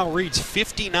score now reads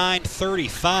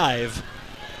 59-35.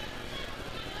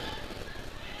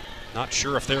 Not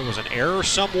sure if there was an error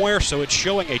somewhere, so it's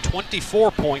showing a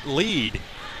 24-point lead.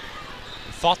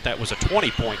 Thought that was a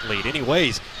 20-point lead.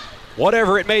 Anyways,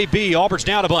 whatever it may be, Auburn's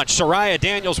down a bunch. Soraya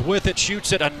Daniels with it,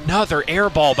 shoots it. Another air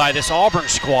ball by this Auburn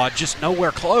squad, just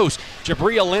nowhere close.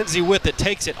 Jabria Lindsay with it,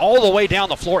 takes it all the way down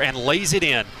the floor and lays it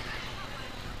in.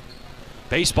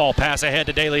 Baseball pass ahead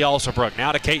to Daly Alsobrook.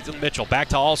 Now to Caitlin Mitchell. Back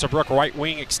to Alsobrook, right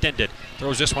wing extended.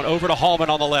 Throws this one over to Hallman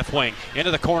on the left wing.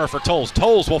 Into the corner for Tolles.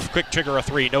 Tolles will quick trigger a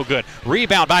three. No good.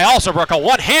 Rebound by Alsobrook. A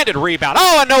one-handed rebound.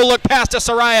 Oh, a no-look pass to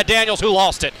Soraya Daniels, who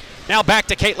lost it. Now back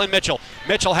to Caitlin Mitchell.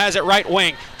 Mitchell has it right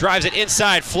wing. Drives it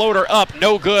inside. Floater up.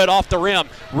 No good. Off the rim.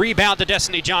 Rebound to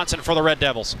Destiny Johnson for the Red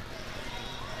Devils.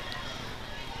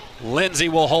 Lindsay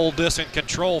will hold this in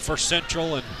control for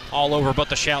Central, and all over but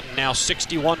the shouting now.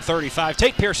 61-35.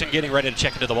 Tate Pearson getting ready to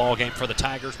check into the ball game for the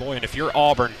Tigers. Boy, and if you're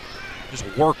Auburn, just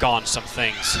work on some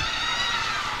things.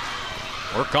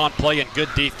 Work on playing good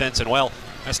defense, and well,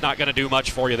 that's not going to do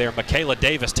much for you there. Michaela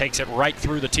Davis takes it right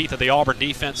through the teeth of the Auburn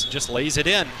defense and just lays it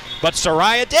in. But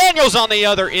Soraya Daniels on the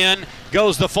other end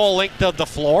goes the full length of the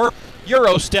floor.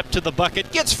 Euro step to the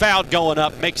bucket, gets fouled going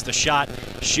up, makes the shot.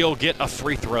 She'll get a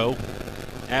free throw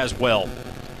as well.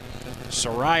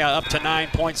 Soraya up to 9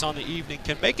 points on the evening,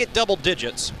 can make it double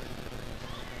digits.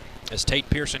 As Tate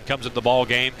Pearson comes in the ball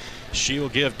game, she'll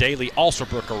give Daly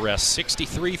Alsobrook a rest.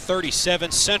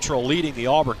 63-37, Central leading the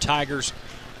Auburn Tigers.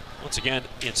 Once again,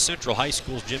 in Central High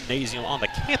School's gymnasium on the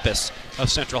campus of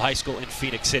Central High School in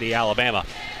Phoenix City, Alabama.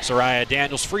 Soraya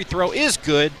Daniels' free throw is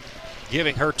good,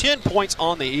 giving her 10 points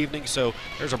on the evening, so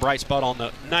there's a bright spot on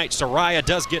the night. Soraya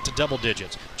does get to double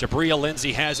digits. Jabria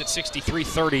Lindsay has it.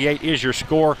 63-38 is your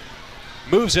score.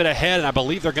 Moves it ahead, and I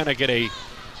believe they're going to get a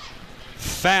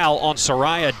foul on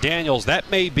Soraya Daniels. That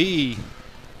may be,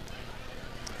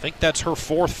 I think that's her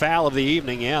fourth foul of the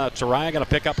evening. Yeah, Soraya going to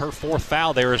pick up her fourth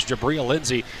foul there as Jabria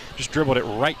Lindsay just dribbled it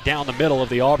right down the middle of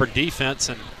the Auburn defense,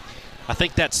 and I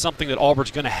think that's something that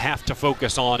Auburn's going to have to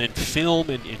focus on in film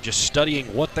and just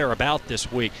studying what they're about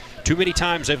this week. Too many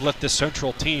times they've let this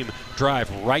Central team drive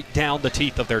right down the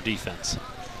teeth of their defense.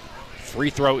 Free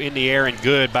throw in the air and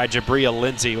good by Jabria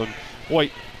Lindsay. And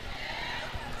boy,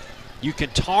 you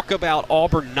can talk about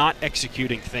Auburn not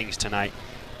executing things tonight,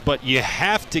 but you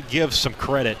have to give some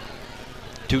credit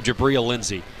to Jabria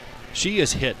Lindsay. She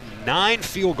has hit 9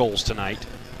 field goals tonight,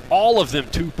 all of them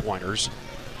two-pointers,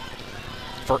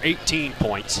 for 18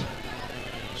 points.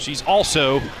 She's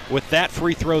also, with that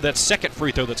free throw, that second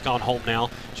free throw that's gone home now,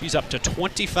 she's up to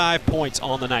 25 points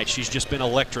on the night. She's just been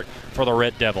electric for the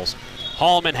Red Devils.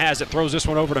 Hallman has it, throws this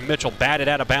one over to Mitchell, batted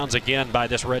out of bounds again by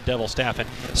this Red Devil staff. And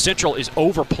Central is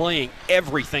overplaying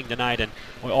everything tonight, and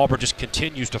Auburn just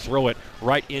continues to throw it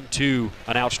right into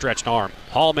an outstretched arm.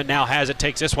 Hallman now has it,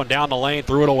 takes this one down the lane,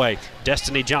 threw it away.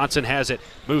 Destiny Johnson has it,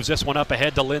 moves this one up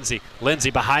ahead to Lindsay.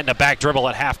 Lindsay behind the back dribble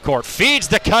at half court, feeds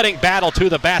the cutting battle to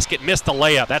the basket, missed the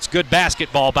layup. That's good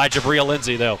basketball by Jabria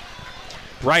Lindsay, though.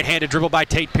 Right-handed dribble by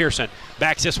Tate Pearson.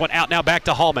 Backs this one out now back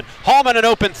to Hallman. Hallman an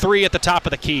open three at the top of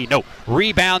the key. No.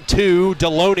 Rebound to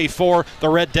Deloney for the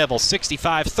Red Devils.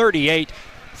 65-38.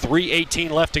 3:18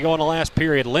 left to go in the last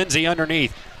period. Lindsay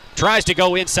underneath. Tries to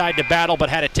go inside to battle, but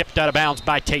had it tipped out of bounds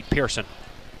by Tate Pearson.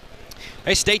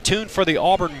 Hey, stay tuned for the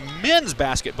Auburn men's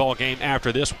basketball game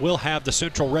after this. We'll have the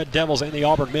Central Red Devils and the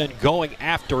Auburn men going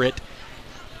after it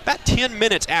about 10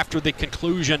 minutes after the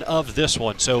conclusion of this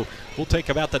one. So we'll take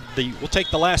about we'll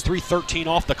take the last 3:13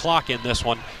 off the clock in this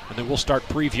one, and then we'll start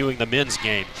previewing the men's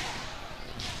game.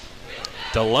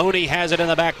 Deloney has it in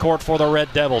the backcourt for the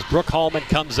Red Devils. Brooke Hallman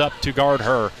comes up to guard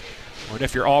her. And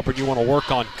if you're Auburn, you want to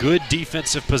work on good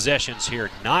defensive possessions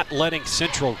here, not letting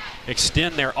Central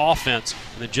extend their offense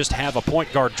and then just have a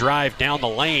point guard drive down the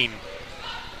lane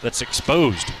that's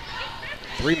exposed.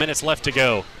 3 minutes left to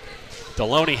go.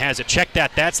 Deloney has it. Check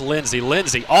that. That's Lindsay.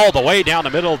 Lindsay all the way down the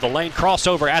middle of the lane.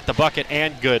 Crossover at the bucket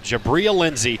and good. Jabria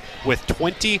Lindsay with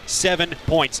 27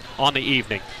 points on the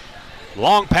evening.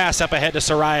 Long pass up ahead to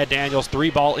Soraya Daniels.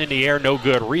 3-ball in the air. No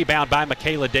good. Rebound by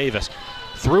Michaela Davis.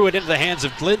 Threw it into the hands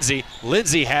of Lindsay.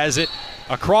 Lindsay has it.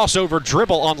 A crossover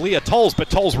dribble on Leah Tolles, but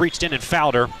Tolles reached in and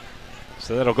fouled her.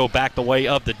 So that'll go back the way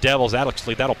of the Devils.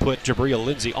 Actually, that'll put Jabria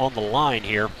Lindsay on the line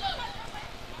here,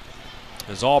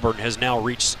 as Auburn has now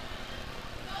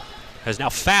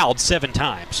fouled 7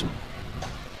 times.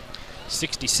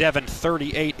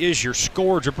 67-38 is your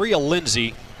score. Jabria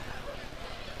Lindsay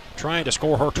trying to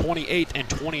score her 28th and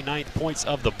 29th points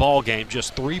of the ball game,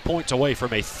 just 3 points away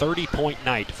from a 30-point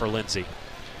night for Lindsay.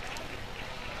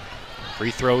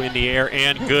 Free throw in the air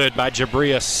and good by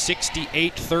Jabria.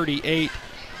 68-38.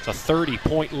 It's a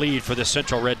 30-point lead for the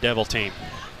Central Red Devil team.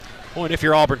 Boy, and if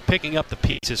you're Auburn, picking up the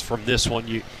pieces from this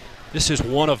one, this is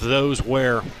one of those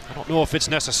where I don't know if it's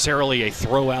necessarily a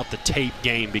throw out the tape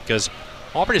game, because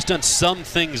Auburn has done some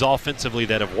things offensively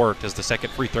that have worked, as the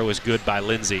second free throw is good by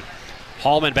Lindsay.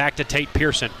 Hallman back to Tate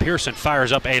Pearson. Pearson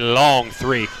fires up a long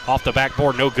three. Off the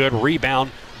backboard, no good.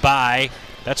 Rebound by,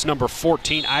 that's number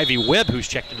 14, Ivy Webb, who's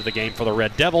checked into the game for the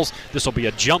Red Devils. This will be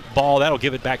a jump ball. That'll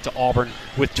give it back to Auburn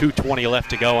with 2:20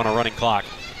 left to go on a running clock.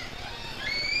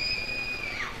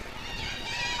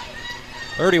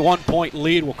 31-point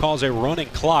lead will cause a running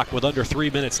clock with under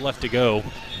 3 minutes left to go.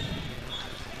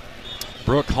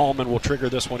 Brooke Hallman will trigger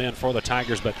this one in for the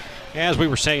Tigers, but as we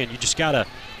were saying, you just gotta,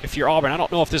 if you're Auburn, I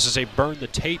don't know if this is a burn the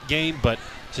tape game, but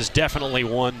this is definitely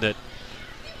one that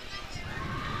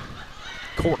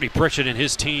Courtney Pritchett and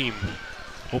his team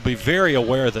will be very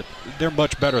aware that they're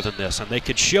much better than this, and they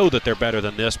could show that they're better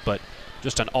than this, but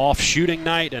just an off shooting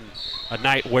night and a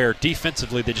night where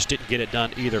defensively they just didn't get it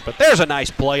done either. But there's a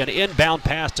nice play, an inbound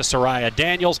pass to Soraya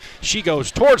Daniels. She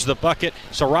goes towards the bucket.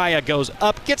 Soraya goes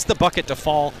up, gets the bucket to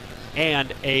fall,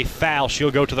 and a foul.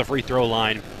 She'll go to the free throw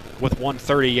line with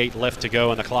 1:38 left to go,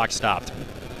 and the clock stopped.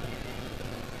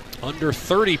 Under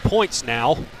 30 points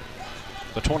now.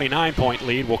 The 29-point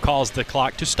lead will cause the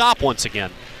clock to stop once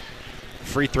again.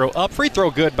 Free throw up, free throw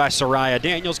good by Soraya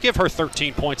Daniels. Give her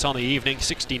 13 points on the evening.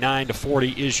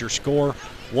 69-40 is your score.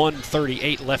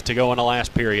 1:38 left to go in the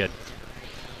last period.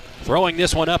 Throwing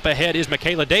this one up ahead is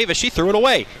Michaela Davis. She threw it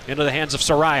away into the hands of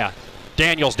Soraya.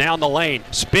 Daniels down the lane,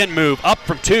 spin move, up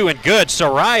from 2 and good.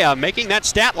 Soraya making that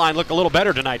stat line look a little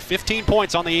better tonight. 15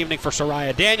 points on the evening for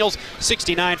Soraya Daniels.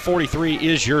 69-43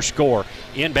 is your score.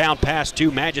 Inbound pass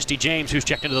to Majesty James, who's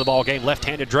checked into the ball game.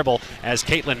 Left-handed dribble as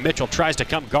Caitlin Mitchell tries to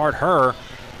come guard her.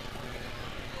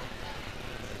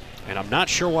 And I'm not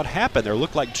sure what happened there.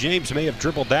 Looked like James may have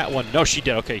dribbled that one. No, she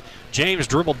did. Okay, James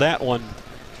dribbled that one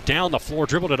down the floor,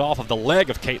 dribbled it off of the leg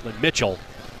of Caitlin Mitchell.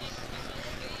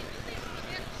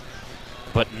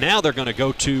 But now they're going to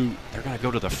go to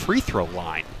the free throw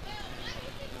line.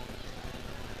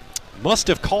 Must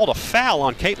have called a foul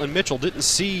on Caitlin Mitchell. Didn't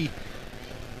see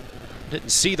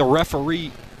the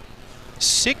referee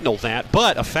signal that,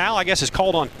 but a foul I guess is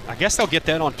called on. I guess they'll get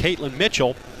that on Caitlin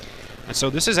Mitchell. And so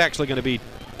this is actually going to be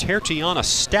Tertiana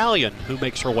Stallion who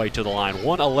makes her way to the line.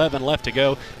 1:11 left to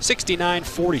go.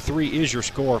 69-43 is your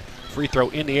score. Free throw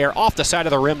in the air, off the side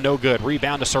of the rim, no good.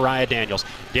 Rebound to Soraya Daniels.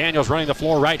 Daniels running the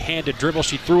floor, right-handed dribble.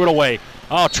 She threw it away.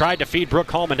 Oh, tried to feed Brooke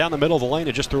Hallman down the middle of the lane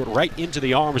and just threw it right into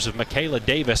the arms of Michaela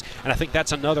Davis. And I think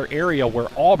that's another area where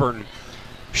Auburn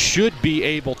should be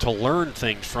able to learn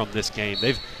things from this game.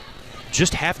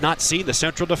 just have not seen the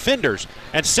Central defenders.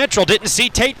 And Central didn't see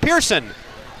Tate Pearson.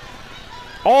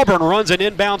 Auburn runs an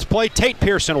inbounds play. Tate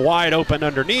Pearson wide open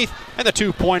underneath, and the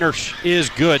two-pointer is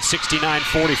good.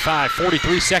 69-45,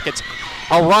 43 seconds.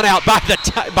 A run out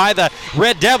by the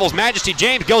Red Devils. Majesty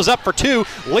James goes up for two.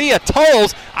 Leah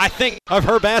Tolles, I think, of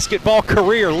her basketball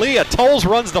career. Leah Tolles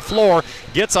runs the floor,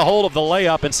 gets a hold of the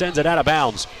layup, and sends it out of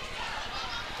bounds.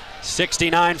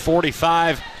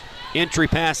 69-45. Entry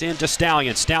pass into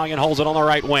Stallion. Stallion holds it on the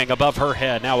right wing above her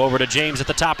head. Now over to James at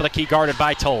the top of the key, guarded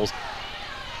by Tolles.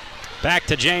 Back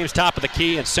to James, top of the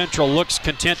key, and Central looks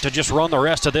content to just run the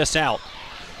rest of this out.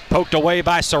 Poked away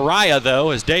by Soraya,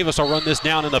 though, as Davis will run this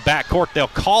down in the backcourt. They'll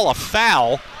call a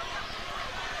foul,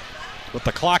 but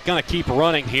the clock going to keep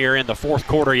running here in the fourth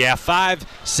quarter. Yeah, 5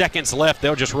 seconds left.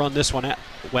 They'll just run this one out.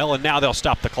 Well, and now they'll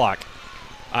stop the clock.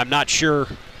 I'm not sure.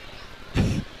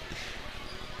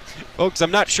 Folks,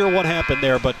 I'm not sure what happened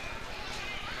there, but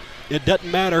it doesn't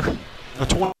matter.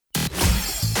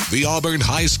 The Auburn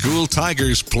High School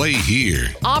Tigers play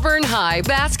here. Auburn High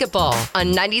basketball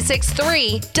on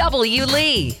 96.3 W.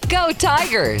 Lee. Go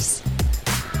Tigers!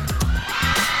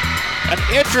 An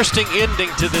interesting ending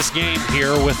to this game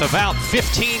here with about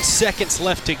 15 seconds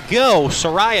left to go.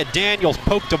 Soraya Daniels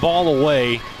poked the ball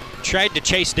away, tried to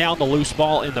chase down the loose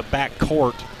ball in the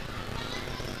backcourt.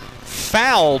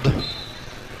 Fouled,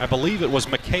 I believe it was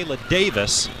Michaela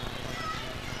Davis,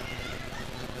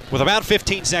 with about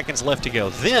 15 seconds left to go.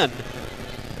 Then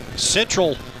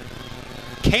Central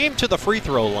came to the free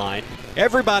throw line.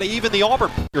 Everybody, even the Auburn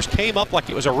players, came up like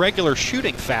it was a regular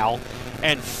shooting foul,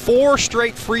 and 4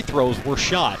 straight free throws were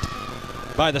shot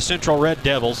by the Central Red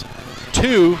Devils.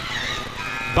 2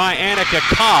 by Annika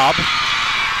Cobb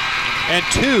and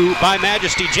 2 by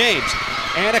Majesty James.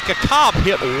 Annika Cobb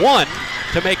hit 1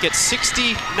 to make it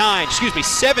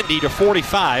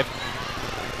 70-45.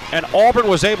 And Auburn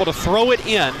was able to throw it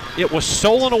in. It was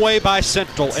stolen away by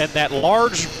Central, and that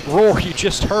large roar you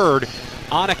just heard,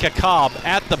 Annika Cobb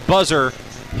at the buzzer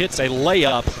hits a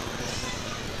layup.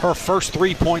 Her first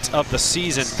 3 points of the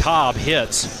season, Cobb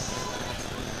hits.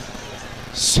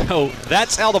 So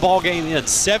that's how the ball game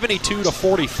ends,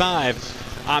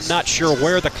 72-45. I'm not sure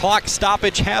where the clock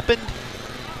stoppage happened,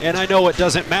 and I know it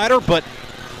doesn't matter, but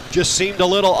just seemed a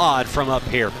little odd from up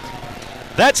here.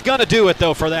 That's going to do it,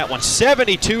 though, for that one.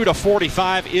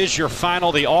 72-45 is your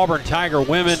final. The Auburn Tiger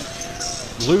women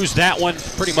lose that one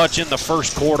pretty much in the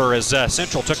first quarter as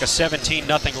Central took a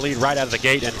 17-0 lead right out of the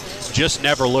gate and just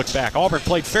never looked back. Auburn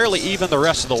played fairly even the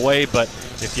rest of the way, but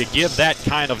if you give that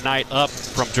kind of night up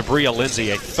from Jabria Lindsay,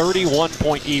 a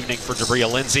 31-point evening for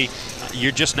Jabria Lindsay,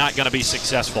 you're just not going to be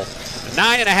successful.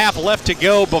 9.5 left to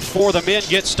go before the men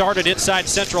get started inside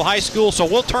Central High School. So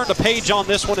we'll turn the page on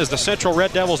this one as the Central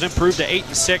Red Devils improve to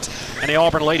 8-6 and the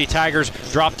Auburn Lady Tigers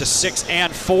drop to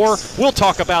 6-4. We'll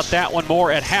talk about that one more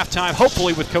at halftime,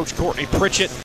 hopefully with Coach Courtney Pritchett.